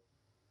are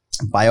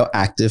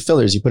bioactive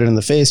fillers. You put it in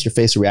the face, your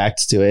face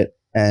reacts to it,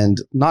 and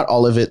not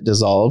all of it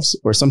dissolves,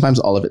 or sometimes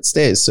all of it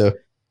stays. So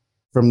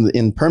from the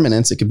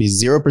impermanence, it could be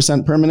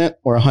 0% permanent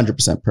or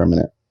 100%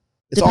 permanent.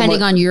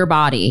 Depending on your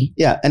body.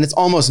 Yeah. And it's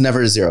almost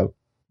never 0.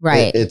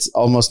 Right. It's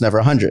almost never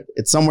 100.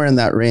 It's somewhere in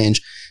that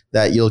range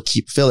that you'll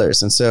keep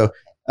fillers. And so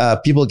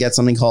people get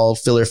something called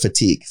filler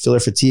fatigue. Filler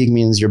fatigue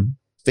means your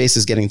face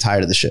is getting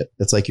tired of the shit.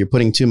 It's like you're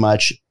putting too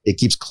much. It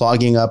keeps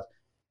clogging up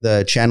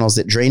the channels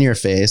that drain your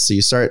face.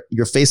 So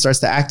your face starts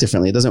to act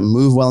differently. It doesn't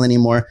move well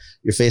anymore.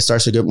 Your face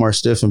starts to get more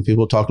stiff and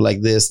people talk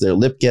like this. Their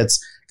lip gets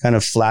kind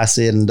of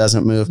flaccid and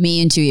doesn't move. Me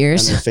in 2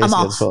 years. I'm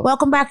all,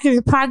 welcome back to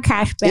the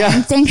podcast, Ben.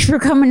 Yeah. Thanks for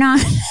coming on.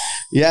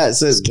 Yeah.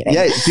 So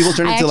people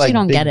turn into like I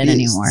don't big get it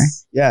beasts anymore.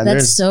 Yeah.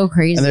 That's so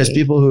crazy. And there's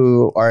people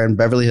who are in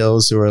Beverly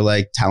Hills who are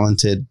like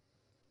talented.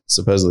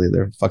 Supposedly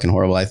they're fucking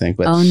horrible, I think.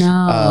 But oh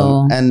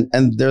no.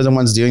 And they're the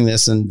ones doing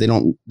this and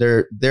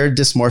they're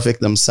dysmorphic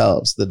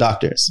themselves, the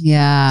doctors.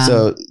 Yeah.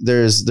 So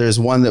there's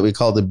one that we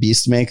call the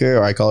Beast Maker,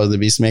 or I call her the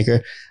Beast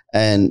Maker,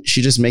 and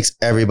she just makes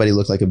everybody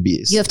look like a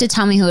beast. You have to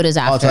tell me who it is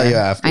after. I'll tell you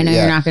after. I know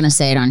you're not going to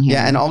say it on here.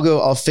 Yeah, and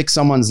I'll fix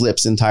someone's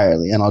lips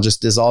entirely and I'll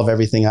just dissolve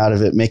everything out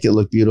of it, make it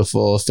look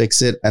beautiful,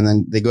 fix it, and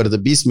then they go to the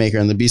Beast Maker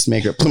and the Beast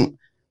Maker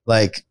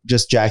like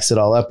just jacks it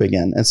all up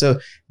again. And so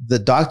the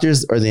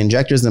doctors or the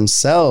injectors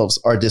themselves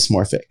are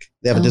dysmorphic.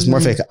 They have a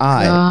dysmorphic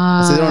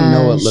eye. So they don't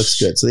know what looks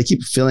good. So they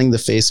keep filling the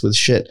face with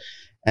shit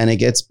and it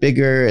gets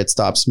bigger. It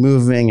stops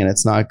moving and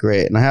it's not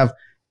great. And I have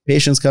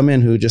patients come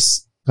in who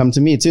just come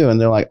to me too. And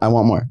they're like, I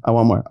want more. I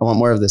want more. I want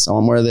more of this. I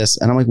want more of this.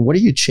 And I'm like, what are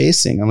you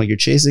chasing? I'm like, you're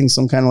chasing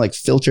some kind of like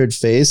filtered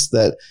face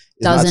that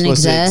is not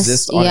supposed to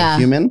exist on a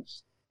human.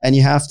 And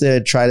you have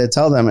to try to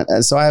tell them.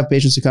 And so I have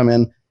patients who come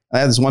in. I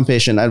have this one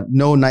patient. I have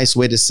no nice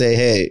way to say,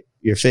 hey,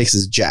 your face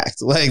is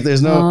jacked. Like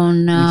there's no,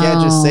 you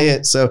can't just say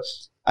it. So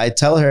I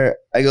tell her,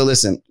 I go,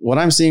 listen, what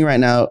I'm seeing right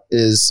now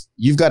is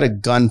you've got a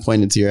gun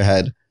pointed to your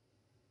head.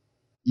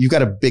 You've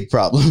got a big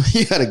problem.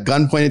 You got a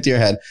gun pointed to your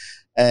head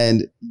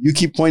and you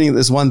keep pointing at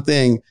this one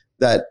thing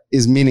that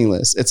is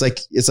meaningless. It's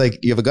like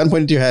you have a gun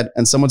pointed to your head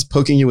and someone's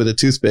poking you with a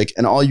toothpick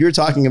and all you're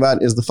talking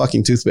about is the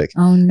fucking toothpick.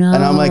 Oh no.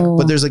 And I'm like,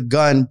 but there's a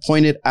gun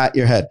pointed at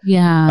your head.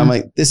 Yeah. I'm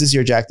like, this is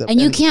your jacked up. And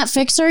you can't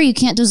fix her? You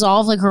can't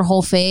dissolve like her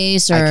whole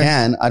face? Or I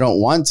can. I don't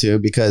want to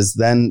because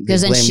then they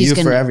blame you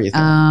for everything.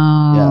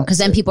 Oh, because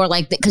then people are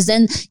like, because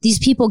then these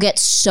people get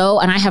so,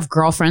 and I have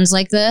girlfriends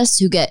like this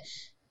who get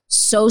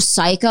so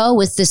psycho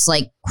with this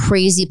like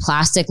crazy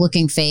plastic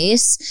looking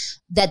face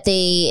that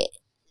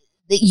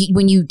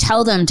when you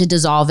tell them to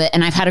dissolve it,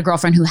 and I've had a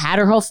girlfriend who had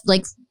her whole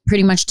like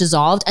pretty much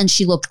dissolved and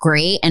she looked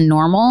great and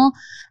normal.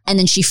 And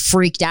then she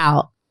freaked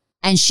out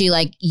and she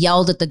like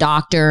yelled at the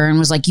doctor and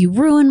was like, you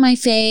ruined my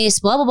face,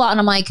 blah, blah, blah. And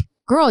I'm like,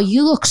 girl,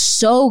 you look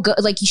so good.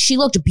 Like she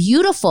looked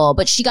beautiful,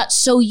 but she got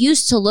so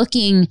used to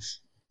looking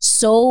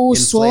so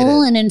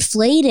swollen and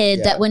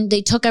inflated that when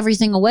they took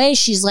everything away,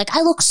 she's like,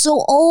 I look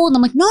so old. And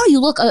I'm like, no, you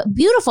look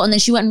beautiful. And then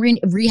she went and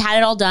had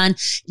it all done.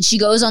 And she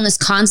goes on this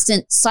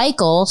constant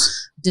cycle,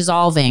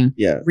 dissolving,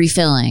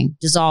 refilling,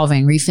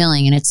 dissolving,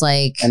 refilling. And it's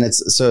like, and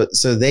it's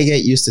so they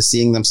get used to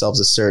seeing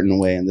themselves a certain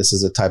way. And this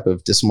is a type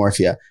of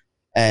dysmorphia.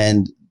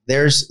 And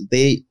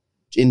they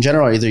in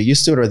general are either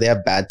used to it or they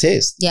have bad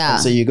taste. Yeah.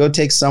 And so you go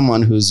take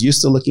someone who's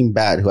used to looking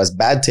bad, who has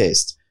bad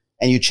taste,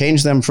 and you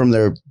change them from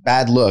their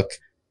bad look,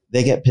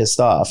 they get pissed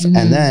off. Mm-hmm.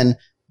 And then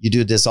you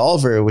do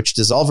dissolver, which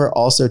dissolver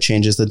also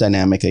changes the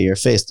dynamic of your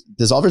face.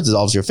 Dissolver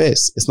dissolves your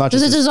face. It's not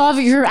just... Does it dissolve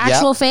your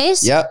actual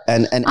face? Yep.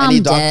 And any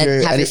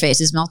doctor... Half your face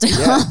is melting.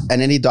 Yeah.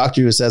 And any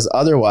doctor who says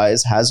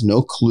otherwise has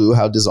no clue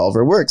how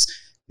dissolver works.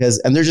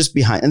 And they're just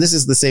behind. And this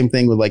is the same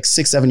thing with like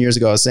 6-7 years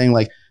ago. I was saying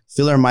like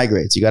filler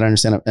migrates. You got to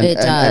understand it.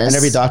 And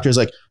every doctor is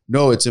like,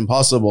 no, it's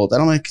impossible.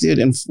 And I'm like, dude,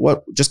 and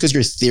what? Just because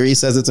your theory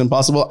says it's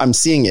impossible, I'm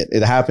seeing it.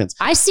 It happens.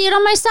 I see it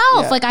on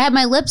myself. Yeah. Like I had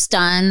my lips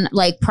done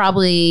like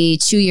probably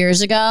 2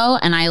 years ago,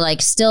 and I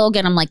like still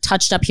get them like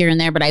touched up here and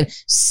there, but I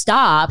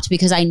stopped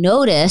because I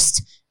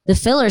noticed the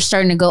filler's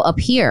starting to go up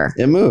here.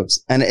 It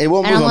moves. And it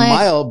won't move a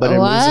mile, but it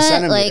moves a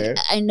centimeter. Like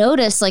I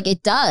noticed like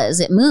it does.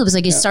 It moves.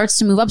 Like it starts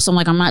to move up. So I'm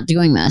like, I'm not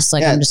doing this.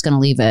 Like I'm just going to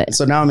leave it.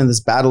 So now I'm in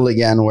this battle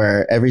again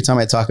where every time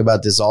I talk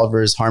about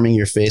dissolvers harming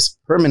your face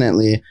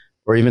permanently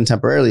or even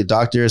temporarily,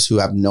 doctors who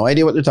have no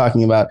idea what they're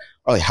talking about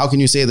are like, how can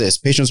you say this?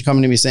 Patients are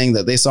coming to me saying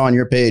that they saw on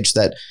your page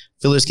that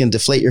fillers can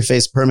deflate your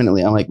face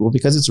permanently. I'm like, well,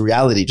 because it's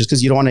reality. Just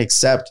because you don't want to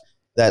accept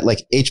that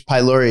like H.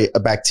 pylori, a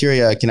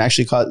bacteria, can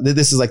actually cause,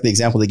 this is like the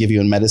example they give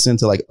you in medicine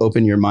to like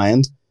open your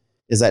mind,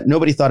 is that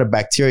nobody thought a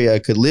bacteria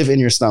could live in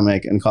your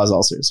stomach and cause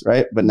ulcers,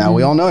 right? But now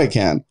we all know it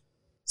can.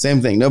 Same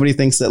thing. Nobody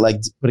thinks that like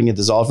putting a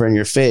dissolver in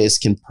your face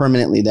can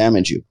permanently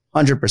damage you.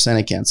 100%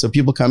 it can. So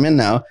people come in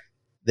now,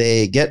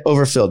 they get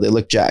overfilled, they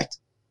look jacked.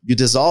 You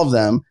dissolve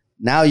them.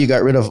 Now you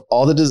got rid of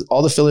all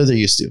the filler they're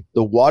used to,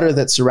 the water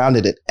that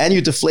surrounded it, and you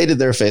deflated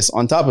their face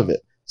on top of it.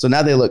 So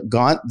now they look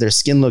gaunt. Their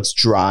skin looks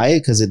dry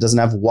because it doesn't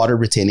have water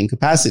retaining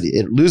capacity.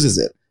 It loses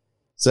it.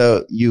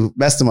 So you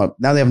messed them up.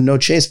 Now they have no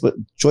choice but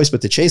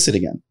to chase it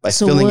again by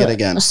filling it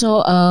again.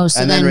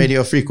 And then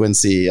radio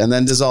frequency, and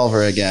then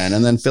dissolver again,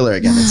 and then filler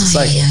again. It's a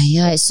cycle.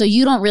 Yeah. So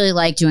you don't really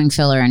like doing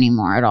filler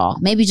anymore at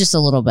all?Maybe just a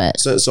little bit.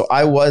 So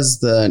I was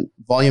the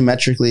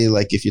volumetrically,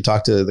 like if you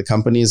talk to the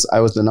companies,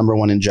 I was the number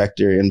one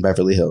injector in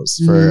Beverly Hills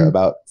for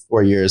about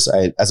 4 years.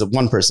 As a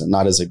one person,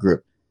 not as a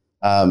group.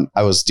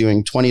 I was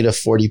doing 20 to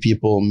 40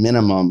 people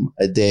minimum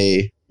a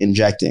day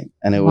injecting,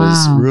 and it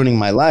was ruining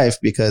my life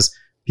because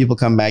people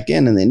come back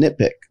in and they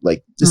nitpick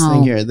like this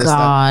thing here, this,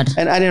 that.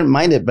 And I didn't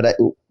mind it, but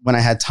when I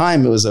had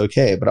time, it was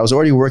okay. But I was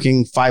already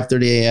working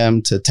 5:30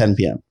 a.m. to 10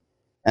 p.m.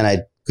 and I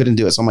couldn't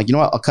do it. So I'm like, you know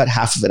what? I'll cut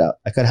half of it out.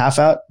 I cut half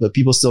out, but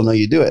people still know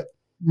you do it.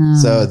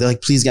 So they're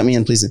like, please get me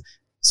in, please.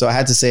 So I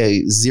had to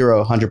say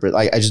 0, 100%.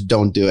 Like I just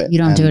don't do it. You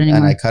don't do it anymore.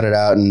 And I cut it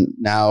out, and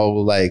now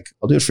like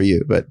I'll do it for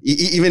you. But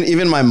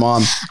even my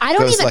mom, I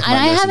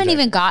haven't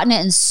even gotten it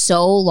in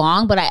so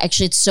long. But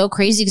it's so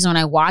crazy because when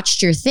I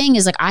watched your thing,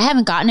 is like I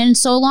haven't gotten it in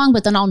so long.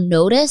 But then I'll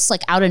notice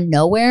like out of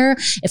nowhere,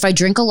 if I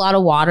drink a lot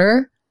of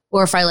water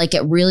or if I like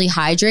get really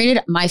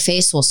hydrated, my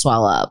face will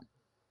swell up.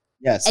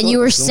 Yeah. And you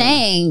were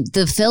saying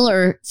the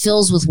filler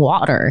fills with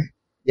water.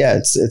 Yeah,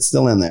 it's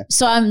still in there.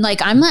 So I'm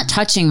not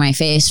touching my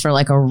face for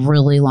like a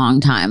really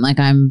long time. Like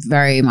I'm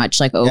very much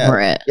like over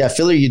it. Yeah,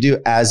 filler you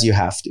do as you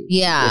have to.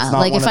 Yeah,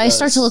 like if I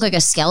start to look like a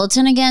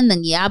skeleton again, then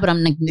yeah, but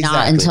I'm like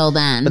not until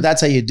then. But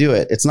that's how you do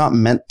it. It's not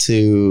meant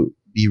to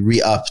be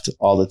re-upped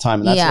all the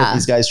time. And that's what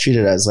these guys treat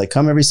it as. Like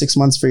come every 6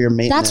 months for your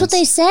maintenance. That's what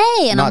they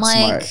say. And not I'm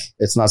like, smart.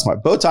 It's not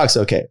smart. Botox,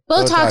 okay.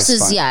 Botox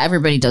is,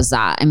 everybody does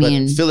that. I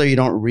mean, but filler, you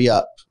don't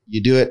re-up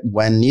You do it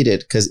when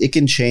needed because it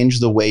can change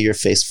the way your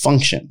face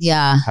functions.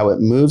 Yeah. How it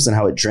moves and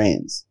how it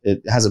drains.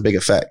 It has a big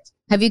effect.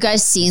 Have you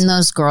guys seen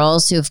those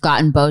girls who've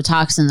gotten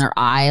Botox in their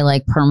eye,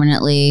 like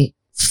permanently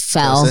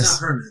fell?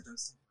 It's not permanent.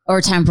 Or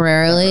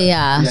temporarily,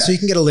 yeah. So you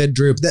can get a lid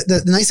droop.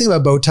 The nice thing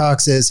about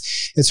Botox is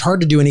it's hard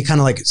to do any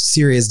kind of like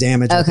serious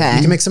damage. Okay.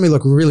 You can make somebody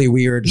look really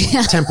weird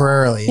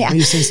temporarily. Yeah.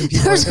 You've seen some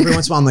people like, every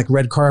once in a while on like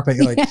red carpet,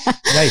 you're like,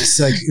 yikes,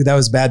 like that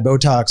was bad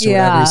Botox or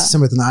whatever. You see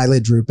someone with an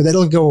eyelid droop, but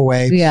that'll go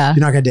away. Yeah.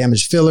 You're not going to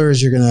damage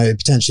fillers. You're going to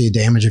potentially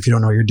damage if you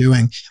don't know what you're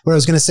doing. What I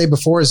was going to say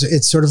before is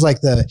it's sort of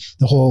like the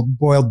whole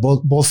boiled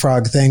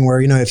bullfrog thing where,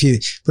 if you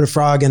put a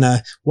frog in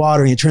a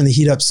water and you turn the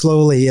heat up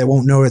slowly, it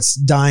won't know it's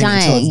dying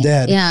until it's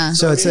dead. Yeah.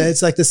 So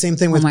it's like the same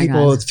thing with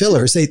people God. with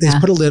fillers. They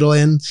put a little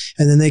in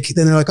and then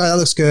they're like, oh, that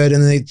looks good.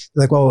 And then they're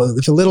like, well,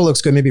 if a little looks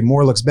good, maybe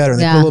more looks better.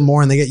 And they put a little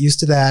more and they get used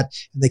to that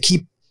and they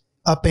keep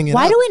upping it.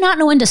 Why up. do we not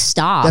know when to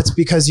stop? That's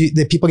because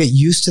the people get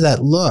used to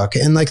that look.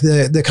 And like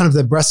the kind of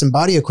the breast and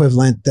body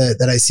equivalent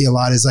that I see a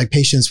lot is like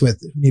patients who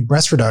need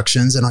breast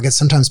reductions. And I'll get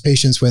sometimes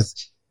patients with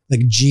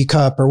like G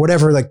cup or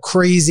whatever, like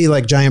crazy,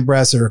 like giant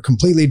breasts or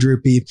completely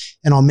droopy.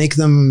 And I'll make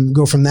them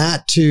go from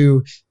that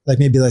to like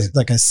maybe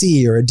like a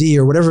C or a D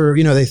or whatever,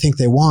 they think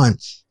they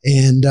want.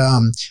 And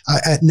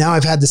now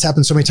I've had this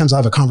happen so many times. I'll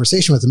have a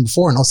conversation with them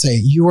before and I'll say,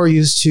 you are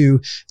used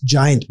to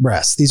giant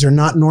breasts. These are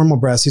not normal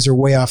breasts. These are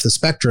way off the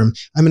spectrum.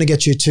 I'm going to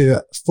get you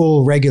to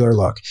full regular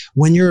look.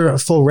 When you're a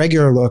full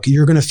regular look,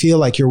 you're going to feel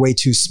like you're way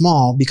too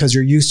small because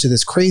you're used to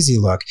this crazy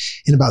look.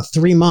 In about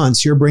 3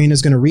 months, your brain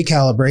is going to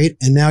recalibrate.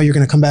 And now you're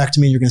going to come back to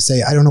me and you're going to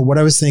say, I don't know what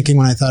I was thinking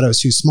when I thought I was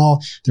too small.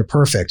 They're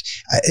perfect.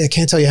 I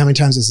can't tell you how many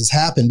times this has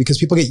happened because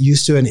people get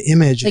used to an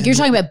image. Like you're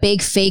talking about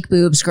big fake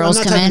boobs, girls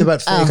come in. I'm not talking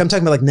about fake. I'm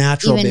talking about like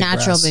natural even big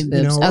natural breasts. big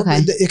boobs.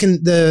 Okay.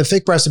 The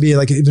fake breast would be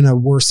like even a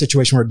worse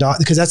situation where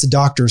because that's a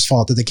doctor's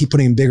fault that they keep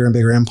putting in bigger and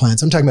bigger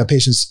implants. I'm talking about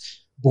patients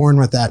born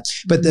with that.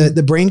 But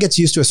the brain gets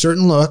used to a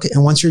certain look.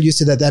 And once you're used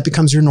to that, that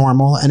becomes your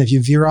normal. And if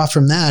you veer off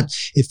from that,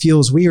 it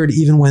feels weird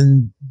even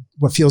when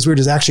what feels weird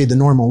is actually the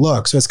normal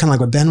look. So it's kind of like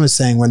what Ben was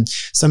saying, when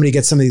somebody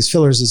gets some of these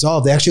fillers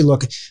dissolved, they actually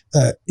look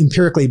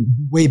empirically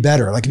way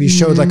better. Like if you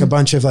showed like a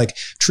bunch of like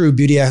true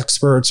beauty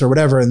experts or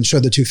whatever and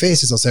showed the two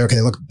faces, they'll say, okay,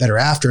 they look better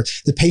after.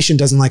 The patient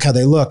doesn't like how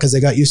they look because they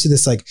got used to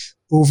this like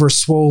over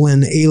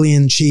swollen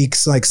alien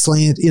cheeks, like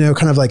slant,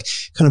 kind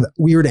of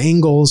weird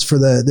angles for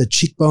the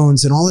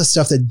cheekbones and all this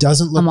stuff that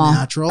doesn't look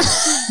natural.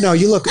 No,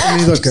 you look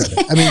good.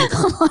 I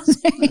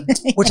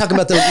mean, we're talking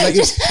about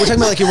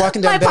like you're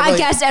walking down. My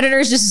podcast editor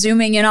is just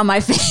zooming in on my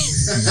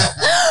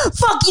face.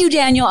 Fuck you,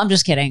 Daniel. I'm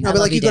just kidding. No,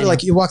 but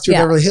like you walk through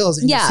Beverly Hills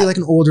and you see like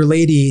an older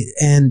lady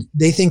and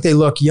they think they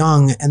look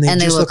young and they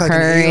just look like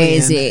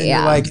crazy. An alien.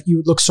 And like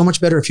you look so much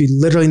better if you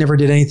literally never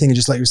did anything and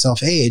just let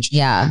yourself age.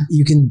 Yeah.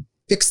 You can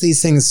fix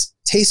these things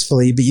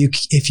tastefully, but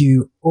if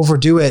you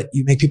overdo it,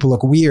 you make people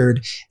look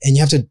weird, and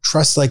you have to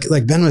trust,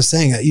 like Ben was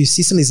saying, you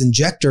see some of these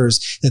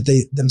injectors that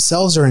they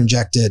themselves are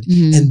injected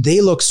and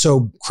they look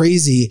so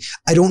crazy.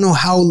 I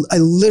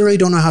literally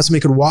don't know how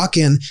somebody could walk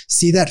in,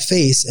 see that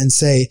face and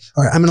say,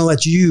 all right, I'm going to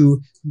let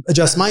you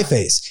adjust my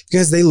face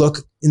because they look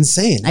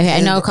insane. Okay,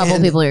 I know a couple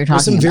of people you're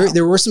talking about.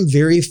 There were some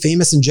very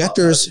famous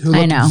injectors who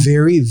looked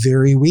very,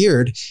 very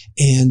weird.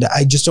 And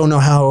I just don't know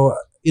how,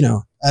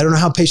 I don't know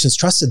how patients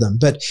trusted them,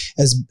 but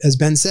as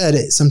Ben said,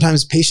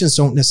 sometimes patients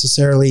don't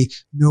necessarily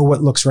know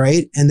what looks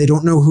right and they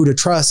don't know who to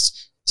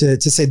trust to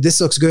say,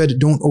 this looks good.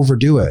 Don't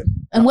overdo it.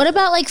 And what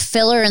about like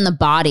filler in the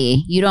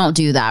body? You don't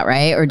do that,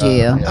 right? Or do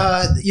you?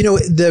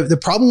 The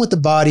problem with the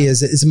body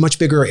is it's much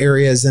bigger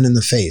areas than in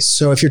the face.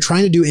 So if you're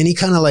trying to do any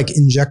kind of like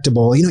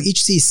injectable, each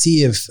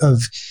cc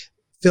of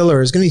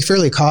filler is going to be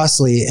fairly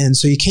costly. And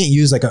so you can't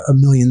use like a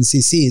million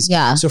cc's.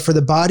 Yeah. So for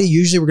the body,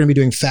 usually we're going to be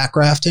doing fat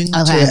grafting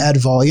to add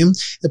volume.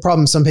 The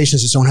problem, some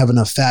patients just don't have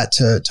enough fat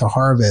to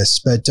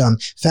harvest, but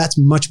fat's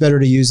much better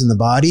to use in the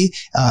body.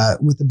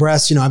 With the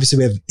breast, obviously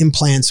we have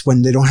implants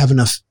when they don't have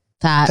enough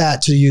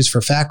fat to use for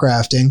fat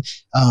grafting.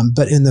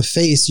 But in the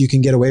face, you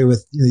can get away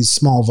with these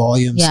small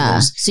volumes. Yeah.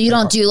 So you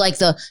don't do like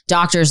the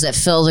doctors that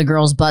fill the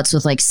girls' butts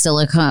with like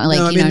silicone,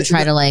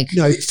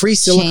 free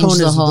silicone is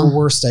the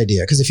worst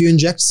idea. Because if you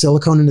inject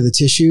silicone into the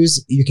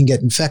tissues, you can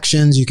get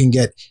infections, you can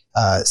get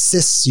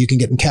cysts, you can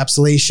get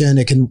encapsulation,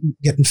 it can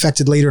get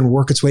infected later and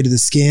work its way to the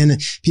skin.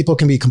 People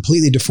can be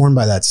completely deformed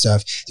by that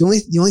stuff. The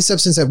only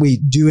substance that we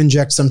do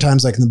inject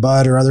sometimes, like in the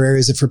butt or other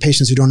areas, for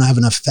patients who don't have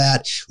enough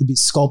fat, would be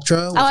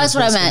Sculptra. Oh, that's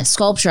what I meant.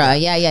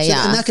 Sculptra. Yeah.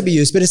 And that could be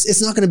used, but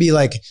it's not going to be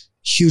like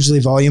hugely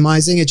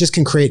volumizing. It just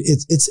can create,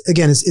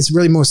 it's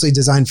really mostly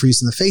designed for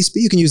use in the face,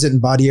 but you can use it in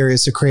body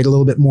areas to create a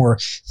little bit more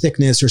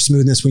thickness or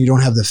smoothness when you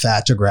don't have the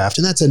fat to graft.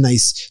 And that's a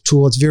nice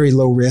tool. It's very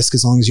low risk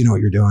as long as you know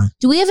what you're doing.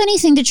 Do we have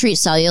anything to treat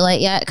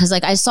cellulite yet? Because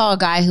like I saw a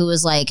guy who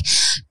was like,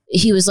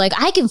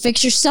 I can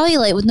fix your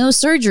cellulite with no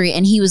surgery.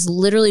 And he was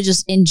literally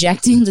just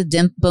injecting the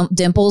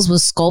dimples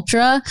with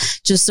Sculptra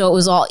just so it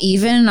was all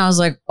even. And I was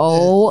like,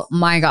 oh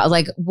my God.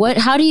 Like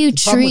how do you treat?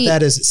 The problem with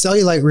that is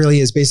cellulite really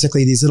is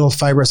basically these little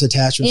fibrous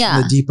attachments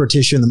from the deeper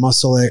tissue and the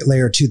muscle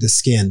layer to the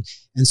skin.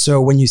 And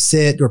so when you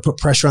sit or put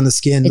pressure on the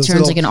skin, it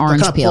turns like an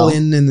orange peel. Pull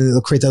in and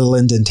they'll create that little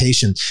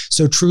indentation.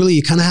 So truly,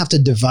 you kind of have to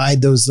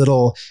divide those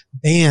little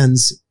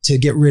bands to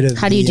get rid of.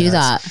 How do you do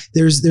that?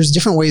 There's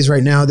different ways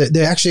right now. That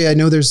actually, I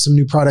know there's some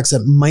new products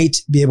that might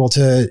be able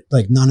to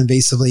like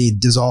non-invasively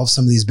dissolve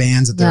some of these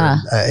bands. That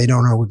I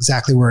don't know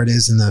exactly where it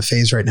is in the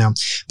phase right now,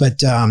 but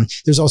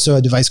there's also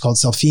a device called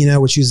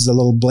Selfina, which uses a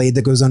little blade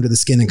that goes under the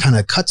skin and kind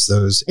of cuts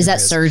those. Is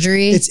that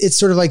surgery? It's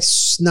sort of like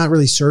not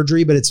really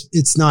surgery, but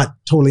it's not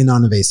totally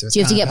non-invasive. Do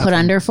you have to get put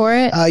under for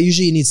it?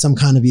 Usually, you need some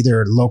kind of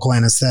either local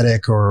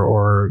anesthetic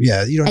or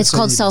you don't. It's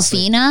called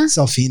Selfina.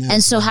 Selfina.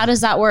 And so how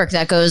does that work?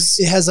 That goes.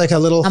 It has like a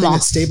little thing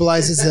that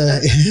stabilizes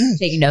the.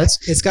 Taking notes.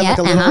 It's got like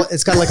a little.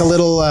 It's got like a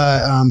little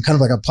kind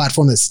of like a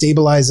platform that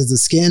stabilizes the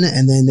skin,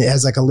 and then it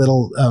has like a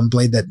little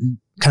blade that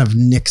kind of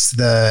nicks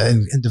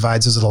and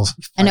divides those little.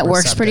 And it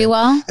works pretty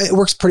well. It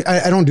works pretty.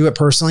 I don't do it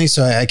personally,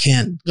 so I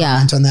can't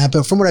comment on that.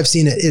 But from what I've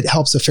seen, it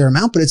helps a fair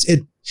amount. But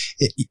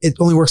it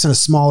only works in a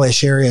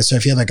smallish area. So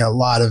if you have like a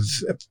lot of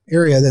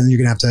area, then you're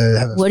gonna have to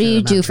have. What do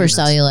you do for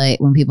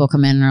cellulite when people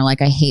come in and are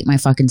like, "I hate my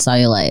fucking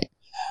cellulite"?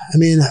 I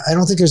mean, I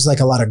don't think there's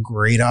like a lot of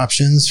great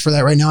options for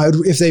that right now.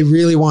 If they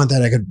really want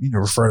that, I could,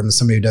 refer them to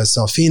somebody who does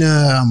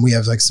Selfina. We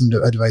have like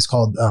a device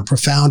called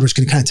Profound, which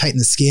can kind of tighten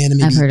the skin and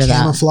maybe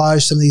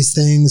camouflage some of these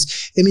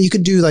things. I mean, you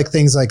could do like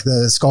things like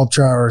the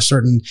Sculptra or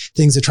certain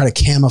things that try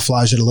to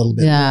camouflage it a little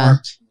bit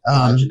more.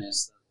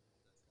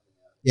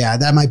 Yeah,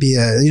 that might be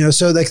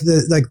so like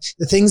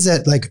the things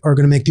that like are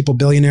going to make people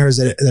billionaires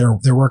that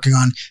they're working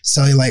on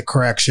cellulite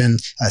correction,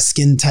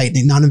 skin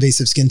tightening,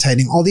 non-invasive skin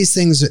tightening, all these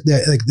things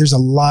that like there's a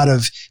lot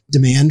of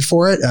demand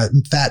for it,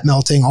 fat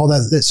melting, all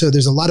that. So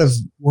there's a lot of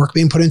work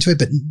being put into it,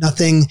 but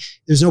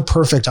there's no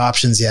perfect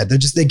options yet.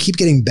 They keep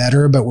getting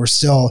better, but we're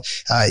still,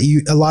 a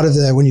lot of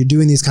when you're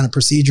doing these kind of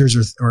procedures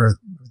or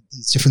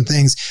these different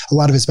things, a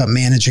lot of it's about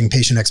managing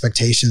patient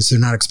expectations. So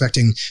they're not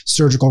expecting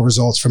surgical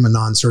results from a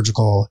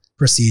non-surgical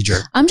procedure.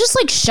 I'm just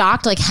like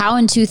shocked, like how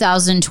in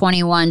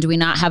 2021 do we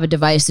not have a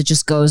device that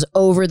just goes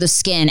over the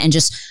skin and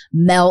just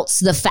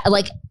melts the fat?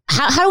 Like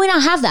how do we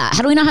not have that?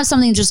 How do we not have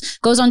something that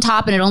just goes on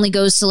top and it only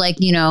goes to like,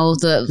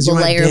 the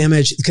layer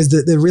damage? Because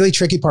the really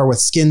tricky part with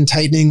skin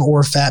tightening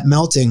or fat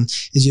melting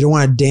is you don't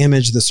want to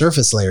damage the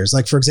surface layers.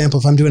 Like for example,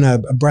 if I'm doing a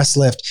breast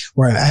lift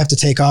where I have to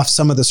take off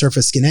some of the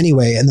surface skin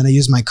anyway, and then I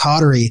use my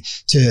cautery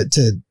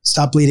to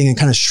stop bleeding and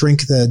kind of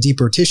shrink the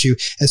deeper tissue.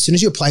 As soon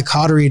as you apply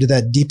cautery to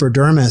that deeper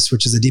dermis,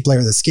 which is a deep layer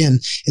of the skin,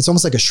 it's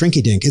almost like a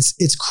shrinky dink.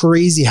 It's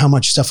crazy how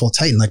much stuff will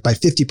tighten, like by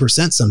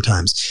 50%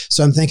 sometimes.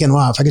 So I'm thinking,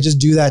 wow, if I could just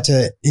do that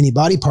to any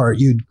body part,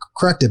 you'd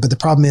correct it. But the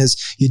problem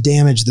is you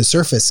damage the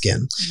surface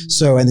skin.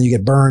 So, and then you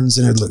get burns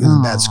and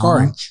bad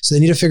scarring. So they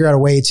need to figure out a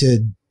way to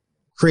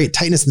create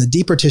tightness in the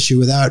deeper tissue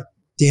without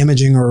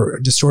damaging or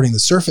distorting the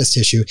surface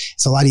tissue.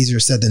 It's a lot easier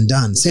said than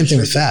done. Same thing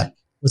with fat.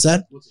 What's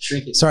that? What's a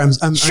shrinky? Sorry,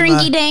 I'm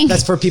shrinky dink.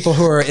 That's for people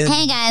who are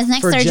hey guys,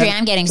 next surgery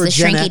I'm getting is the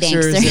shrinky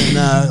dinks.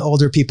 And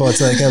older people,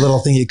 it's like a little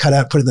thing you cut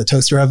out, put in the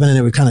toaster oven, and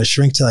it would kind of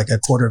shrink to like a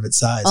quarter of its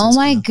size. Oh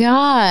my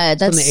God,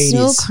 that's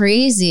so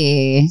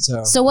crazy.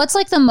 So what's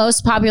like the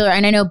most popular?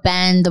 And I know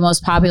Ben, the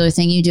most popular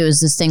thing you do is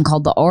this thing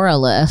called the Aura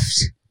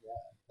Lift.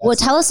 Well,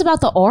 tell us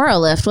about the Aura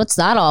Lift. What's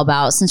that all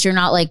about? Since you're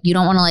not like, you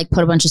don't want to like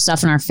put a bunch of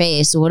stuff in our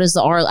face. So what is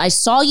the Aura? I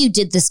saw you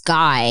did this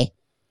guy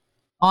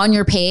on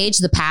your page,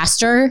 the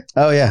pastor.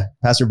 Oh yeah,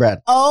 Pastor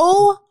Brad.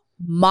 Oh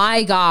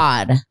my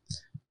God.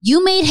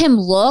 You made him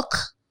look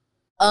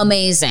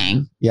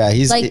amazing. Yeah,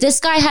 this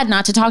guy had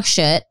not to talk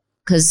shit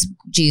because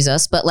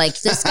Jesus, but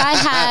like this guy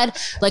had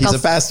like a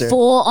pastor.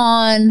 Full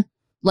on,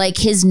 like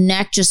his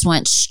neck just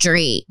went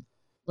straight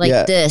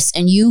like this.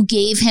 And you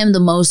gave him the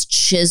most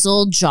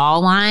chiseled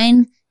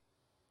jawline.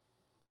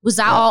 Was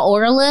that all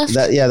Aura Lift?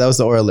 That was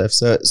the Aura Lift.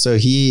 So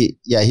he's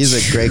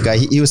a great guy.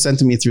 He was sent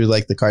to me through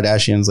like the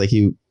Kardashians. Like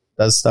he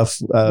does stuff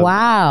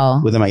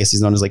with him. I guess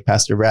he's known as like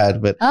Pastor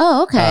Brad. But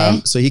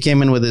okay. So he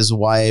came in with his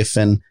wife,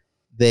 and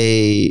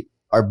they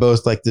are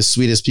both like the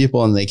sweetest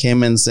people. And they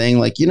came in saying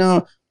like,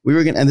 we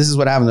were gonna, and this is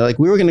what happened. They're like,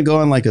 we were gonna go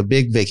on like a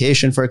big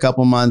vacation for a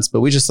couple months, but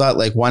we just thought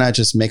like, why not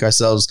just make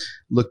ourselves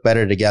look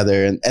better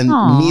together? And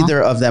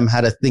neither of them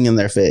had a thing in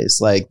their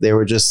face. Like they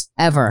were just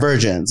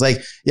virgins.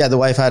 Like, the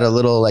wife had a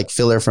little like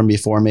filler from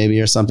before maybe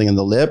or something in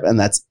the lip, and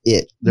that's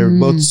it. They're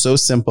both so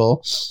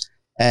simple.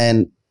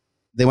 And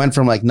they went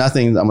from like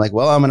nothing. I'm like,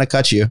 well, I'm going to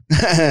cut you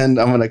and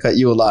I'm going to cut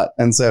you a lot.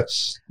 And so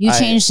you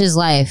changed his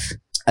life.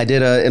 I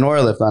did an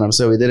Aura Lift on him.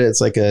 So we did it.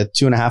 It's like a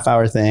 2.5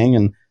 hour thing.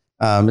 And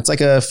it's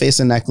like a face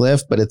and neck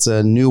lift, but it's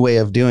a new way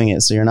of doing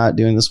it. So you're not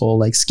doing this whole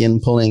like skin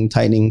pulling,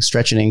 tightening,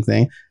 stretching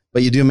thing,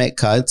 but you do make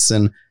cuts,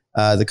 and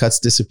the cuts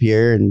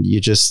disappear, and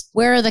you just...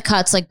 Where are the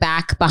cuts? Like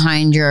back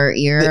behind your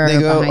ear? They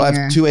go, I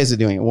have two ways of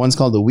doing it. One's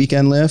called the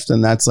weekend lift,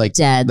 and that's like...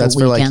 That's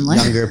for like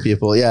younger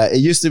people. Yeah. It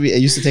used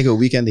to take a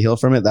weekend to heal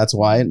from it. That's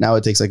why. Now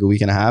it takes like a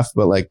week and a half,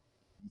 but like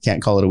you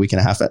can't call it a week and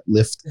a half at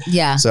lift.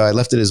 Yeah. So I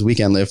left it as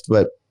weekend lift,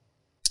 but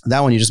that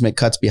one you just make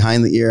cuts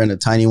behind the ear and a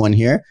tiny one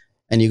here,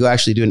 and you go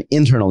actually do an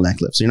internal neck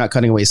lift. So you're not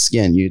cutting away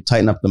skin. You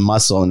tighten up the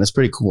muscle, and it's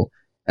pretty cool.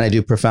 And I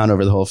do Profound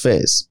over the whole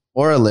face.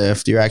 or a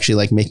lift, you're actually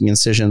like making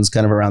incisions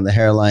kind of around the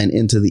hairline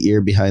into the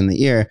ear, behind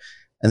the ear.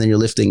 And then you're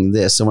lifting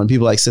this. So when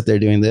people like sit there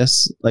doing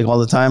this like all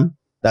the time,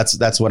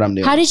 that's what I'm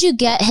doing. How did you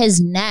get his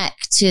neck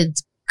to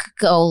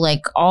go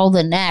like all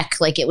the neck?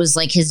 Like it was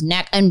like his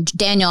neck. And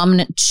Daniel, I'm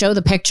going to show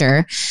the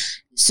picture.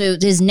 So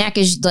his neck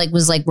is like,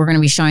 we're going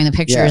to be showing the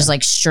pictures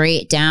like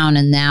straight down.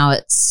 And now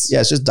it's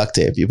just duct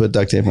tape. You put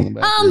duct tape on the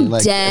back. I'm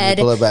dead. And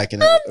you pull it back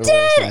and I'm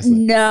dead.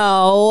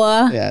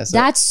 No. Yeah,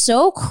 that's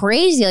so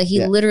crazy. Like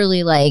he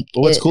literally like.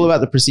 But what's cool about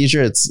the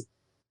procedure, it's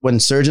when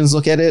surgeons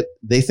look at it,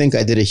 they think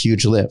I did a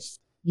huge lift.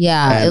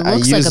 Yeah, and it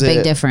looks like a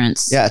big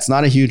difference. Yeah, it's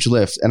not a huge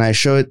lift. And I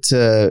show it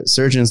to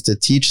surgeons to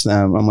teach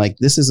them. I'm like,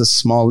 this is a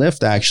small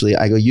lift, actually.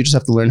 I go, you just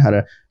have to learn how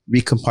to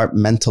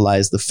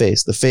recompartmentalize the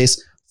face. The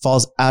face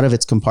falls out of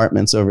its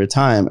compartments over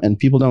time. And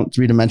people don't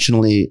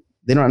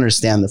they don't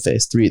understand the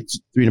face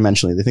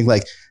three-dimensionally. They think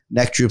like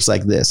neck droops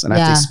like this. And I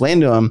have to explain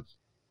to them,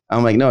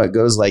 I'm like, no, it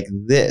goes like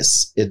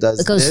this. It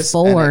goes this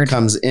forward. And it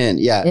comes in.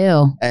 Yeah.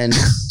 Ew. And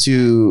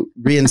to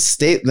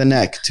reinstate the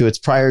neck to its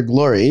prior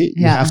glory,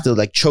 you have to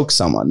like choke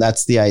someone.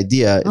 That's the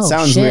idea. It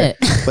sounds weird,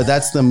 but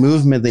that's the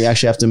movement that you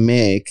actually have to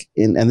make.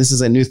 And this is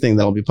a new thing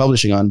that I'll be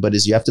publishing on, but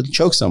is you have to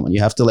choke someone.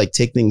 You have to like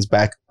take things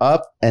back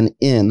up and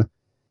in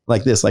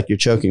like this, like you're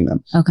choking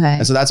them. Okay.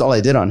 And so that's all I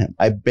did on him.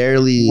 I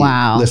barely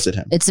lifted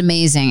him. It's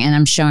amazing. And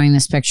I'm showing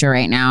this picture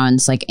right now and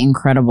it's like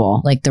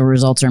incredible. Like the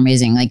results are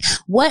amazing. Like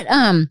what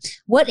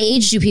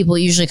age do people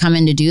usually come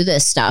in to do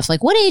this stuff?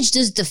 Like what age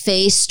does the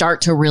face start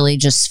to really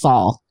just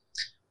fall?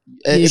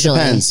 It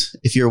depends.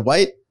 If you're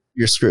white,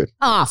 you're screwed.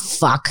 Oh,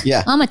 fuck.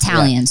 Yeah. I'm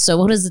Italian. So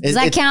what does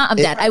that count? I'm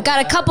dead. I've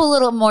got a couple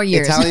little more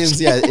years.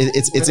 Italians,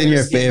 it's in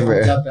your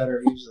favor. Holds up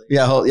better usually.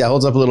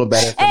 Holds up a little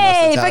better.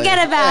 Hey,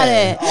 forget about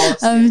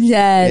it. I'm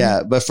dead.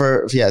 Yeah, but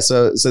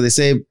so they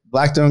say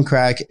black don't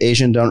crack,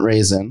 Asian don't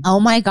raisin. Oh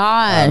my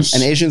gosh.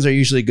 And Asians are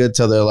usually good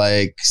till they're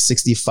like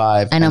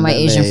 65. I know my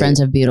Asian friends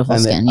have beautiful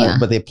skin,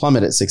 but they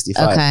plummet at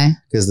 65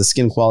 because the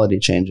skin quality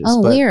changes.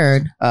 Oh,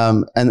 weird.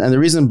 And the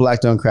reason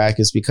black don't crack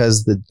is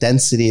because the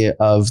density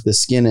of the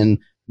skin in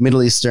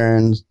Middle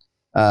Eastern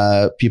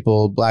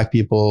people, black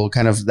people,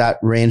 kind of that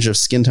range of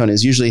skin tone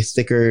is usually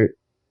thicker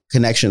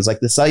connections.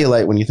 Like the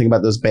cellulite, when you think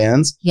about those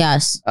bands.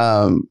 Yes.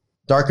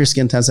 Darker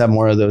skin tends to have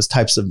more of those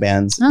types of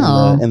bands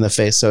in the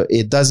face. So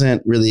it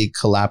doesn't really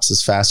collapse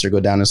as fast or go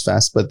down as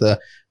fast. But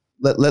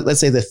let's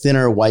say the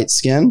thinner white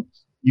skin,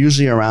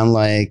 usually around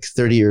like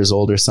 30 years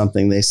old or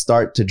something, they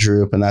start to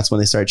droop. And that's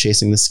when they start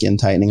chasing the skin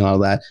tightening and all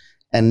that.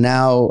 And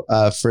now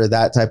for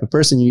that type of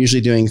person, you're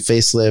usually doing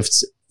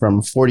facelifts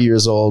from 40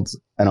 years old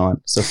and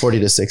on. So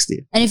 40 to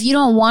 60. And if you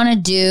don't want to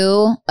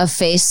do a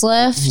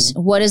facelift,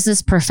 what is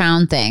this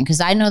profound thing?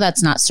 Because I know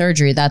that's not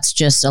surgery. That's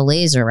just a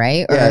laser,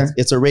 right? Yeah,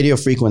 it's a radio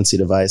frequency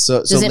device. So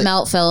does it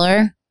melt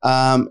filler?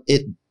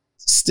 It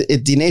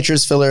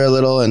denatures filler a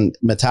little and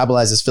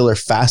metabolizes filler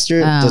faster.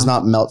 It does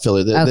not melt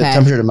filler. The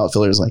temperature to melt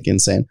filler is like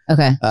insane.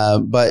 Okay.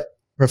 But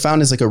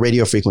profound is like a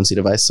radio frequency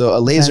device. So a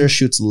laser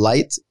shoots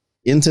light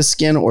into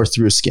skin or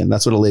through skin.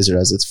 That's what a laser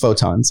does. It's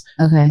photons.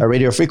 Okay. A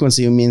radio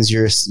frequency means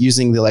you're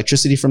using the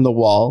electricity from the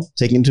wall,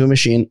 taking it to a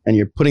machine, and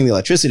you're putting the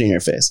electricity in your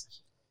face.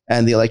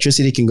 And the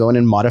electricity can go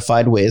in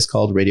modified ways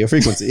called radio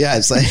frequency. Yeah,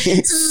 it's like you're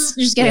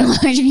just getting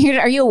electrocuted.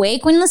 Are you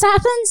awake when this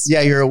happens?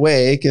 Yeah, you're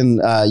awake and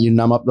you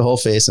numb up the whole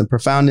face. And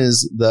profound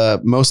is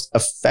the most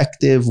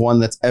effective one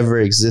that's ever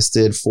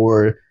existed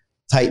for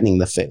tightening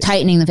the face.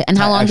 And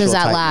how long does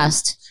that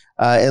last?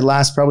 It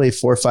lasts probably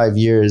 4 or 5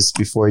 years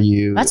before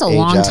you. That's a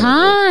long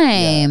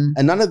time. Yeah.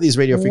 And none of these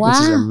radio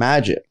frequencies are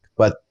magic,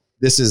 but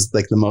this is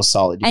like the most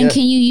solid. Can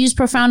you use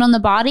profound on the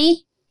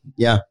body?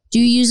 Yeah. Do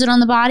you use it on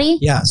the body?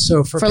 Yeah.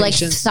 So for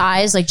patients, like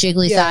thighs, like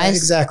jiggly thighs?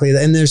 Exactly.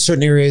 And there's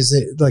certain areas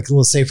that like a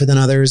little safer than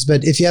others.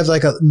 But if you have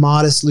like a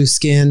modest loose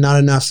skin, not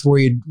enough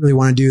where you really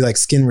want to do like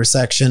skin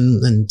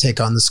resection and take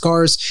on the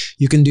scars,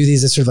 you can do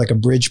these as sort of like a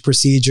bridge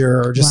procedure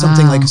or just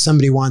something like if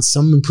somebody wants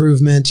some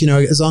improvement,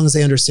 as long as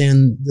they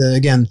understand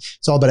again,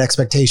 it's all about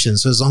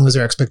expectations. So as long as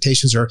their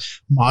expectations are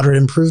moderate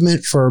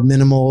improvement for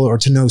minimal or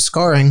to no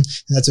scarring,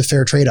 that's a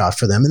fair trade-off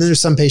for them. And then there's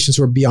some patients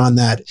who are beyond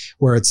that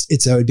where it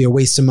would be a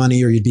waste of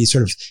money or you'd be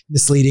sort of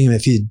misleading them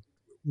if you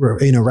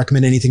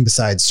recommend anything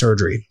besides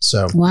surgery.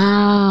 So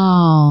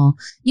wow,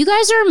 you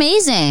guys are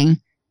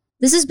amazing.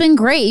 This has been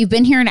great. You've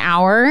been here an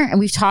hour and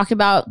we've talked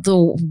about the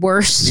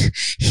worst,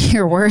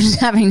 your worst,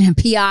 having to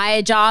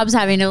PI jobs,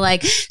 having to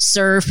like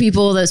serve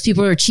people, those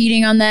people are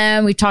cheating on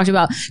them. We've talked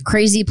about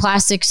crazy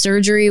plastic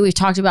surgery. We've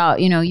talked about,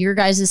 your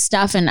guys'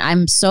 stuff. And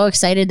I'm so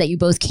excited that you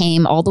both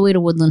came all the way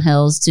to Woodland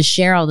Hills to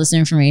share all this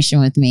information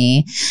with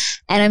me.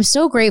 And I'm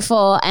so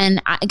grateful.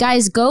 And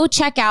guys, go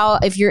check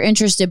out, if you're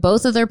interested,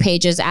 both of their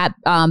pages at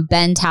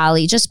Ben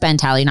Talei, just Ben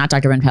Talei, not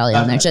Dr. Ben Talei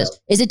on there.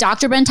 Is it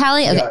Dr. Ben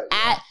Talei? Okay. Yeah.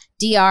 At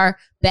Dr.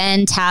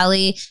 Ben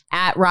Talei,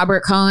 at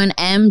Robert Cohen,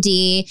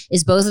 MD,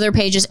 is both of their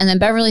pages. And then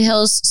Beverly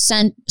Hills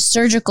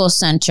Surgical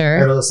Center.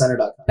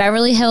 BeverlyHillsCenter.com.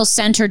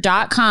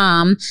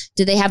 BeverlyHillsCenter.com.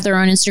 Do they have their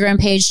own Instagram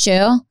page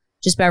too?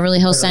 Just Beverly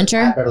Hills Center?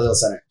 At Beverly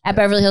Hills Center. At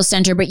Beverly Hills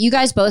Center. But you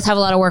guys both have a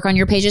lot of work on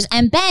your pages.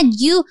 And Ben,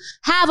 you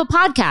have a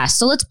podcast.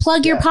 So let's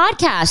plug your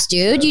podcast,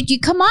 dude. You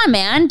come on,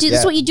 man. This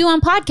is what you do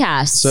on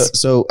podcasts.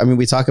 So I mean,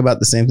 we talk about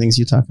the same things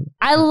you talk about.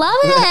 I love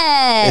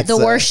it. The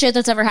worst shit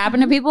that's ever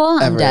happened to people?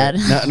 I'm dead.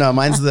 No,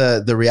 mine's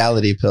the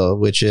reality pill,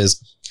 which is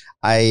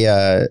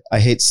I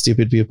hate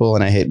stupid people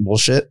and I hate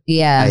bullshit.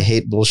 Yeah. I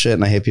hate bullshit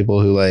and I hate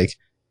people who like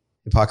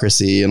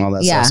hypocrisy and all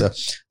that stuff. So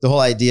the whole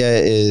idea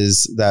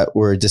is that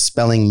we're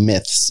dispelling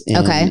myths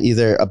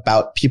either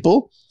about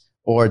people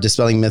or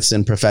dispelling myths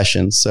in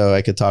professions. So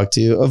I could talk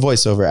to a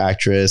voiceover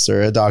actress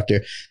or a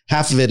doctor.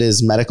 Half of it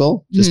is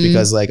medical, just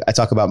because like I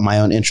talk about my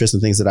own interests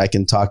and things that I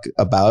can talk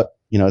about.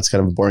 You know, it's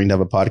kind of boring to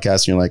have a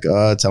podcast and you're like,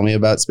 oh, tell me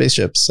about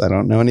spaceships. I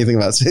don't know anything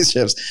about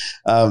spaceships.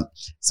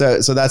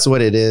 So that's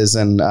what it is.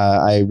 And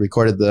I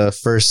recorded the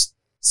first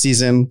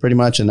season pretty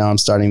much. And now I'm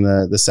starting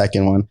the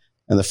second one.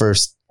 And the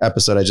first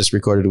episode I just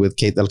recorded with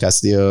Kate Del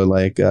Castillo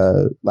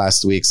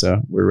last week.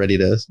 So we're ready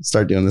to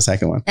start doing the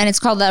second one. And it's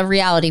called The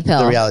Reality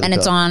Pill.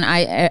 It's on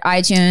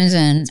iTunes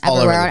and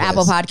everywhere,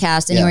 Apple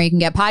Podcasts, anywhere you can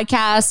get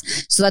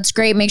podcasts. So that's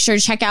great. Make sure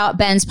to check out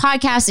Ben's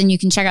podcast and you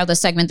can check out the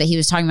segment that he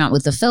was talking about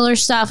with the filler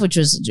stuff, which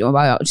was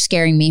about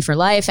scaring me for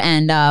life.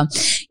 And,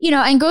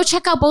 and go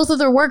check out both of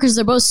their work because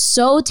they're both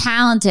so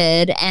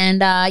talented.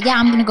 And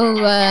I'm going to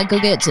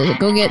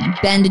go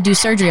get Ben to do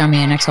surgery on me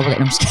in the next couple of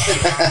days. No, I'm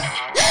just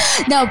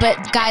kidding. No,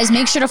 but guys,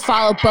 make sure to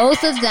follow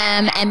both of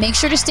them and make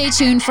sure to stay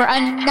tuned for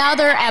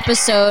another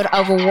episode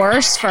of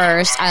Worst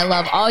First. I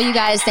love all you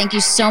guys. Thank you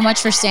so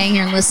much for staying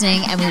here and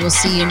listening, and we will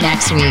see you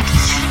next week.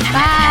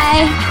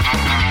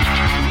 Bye.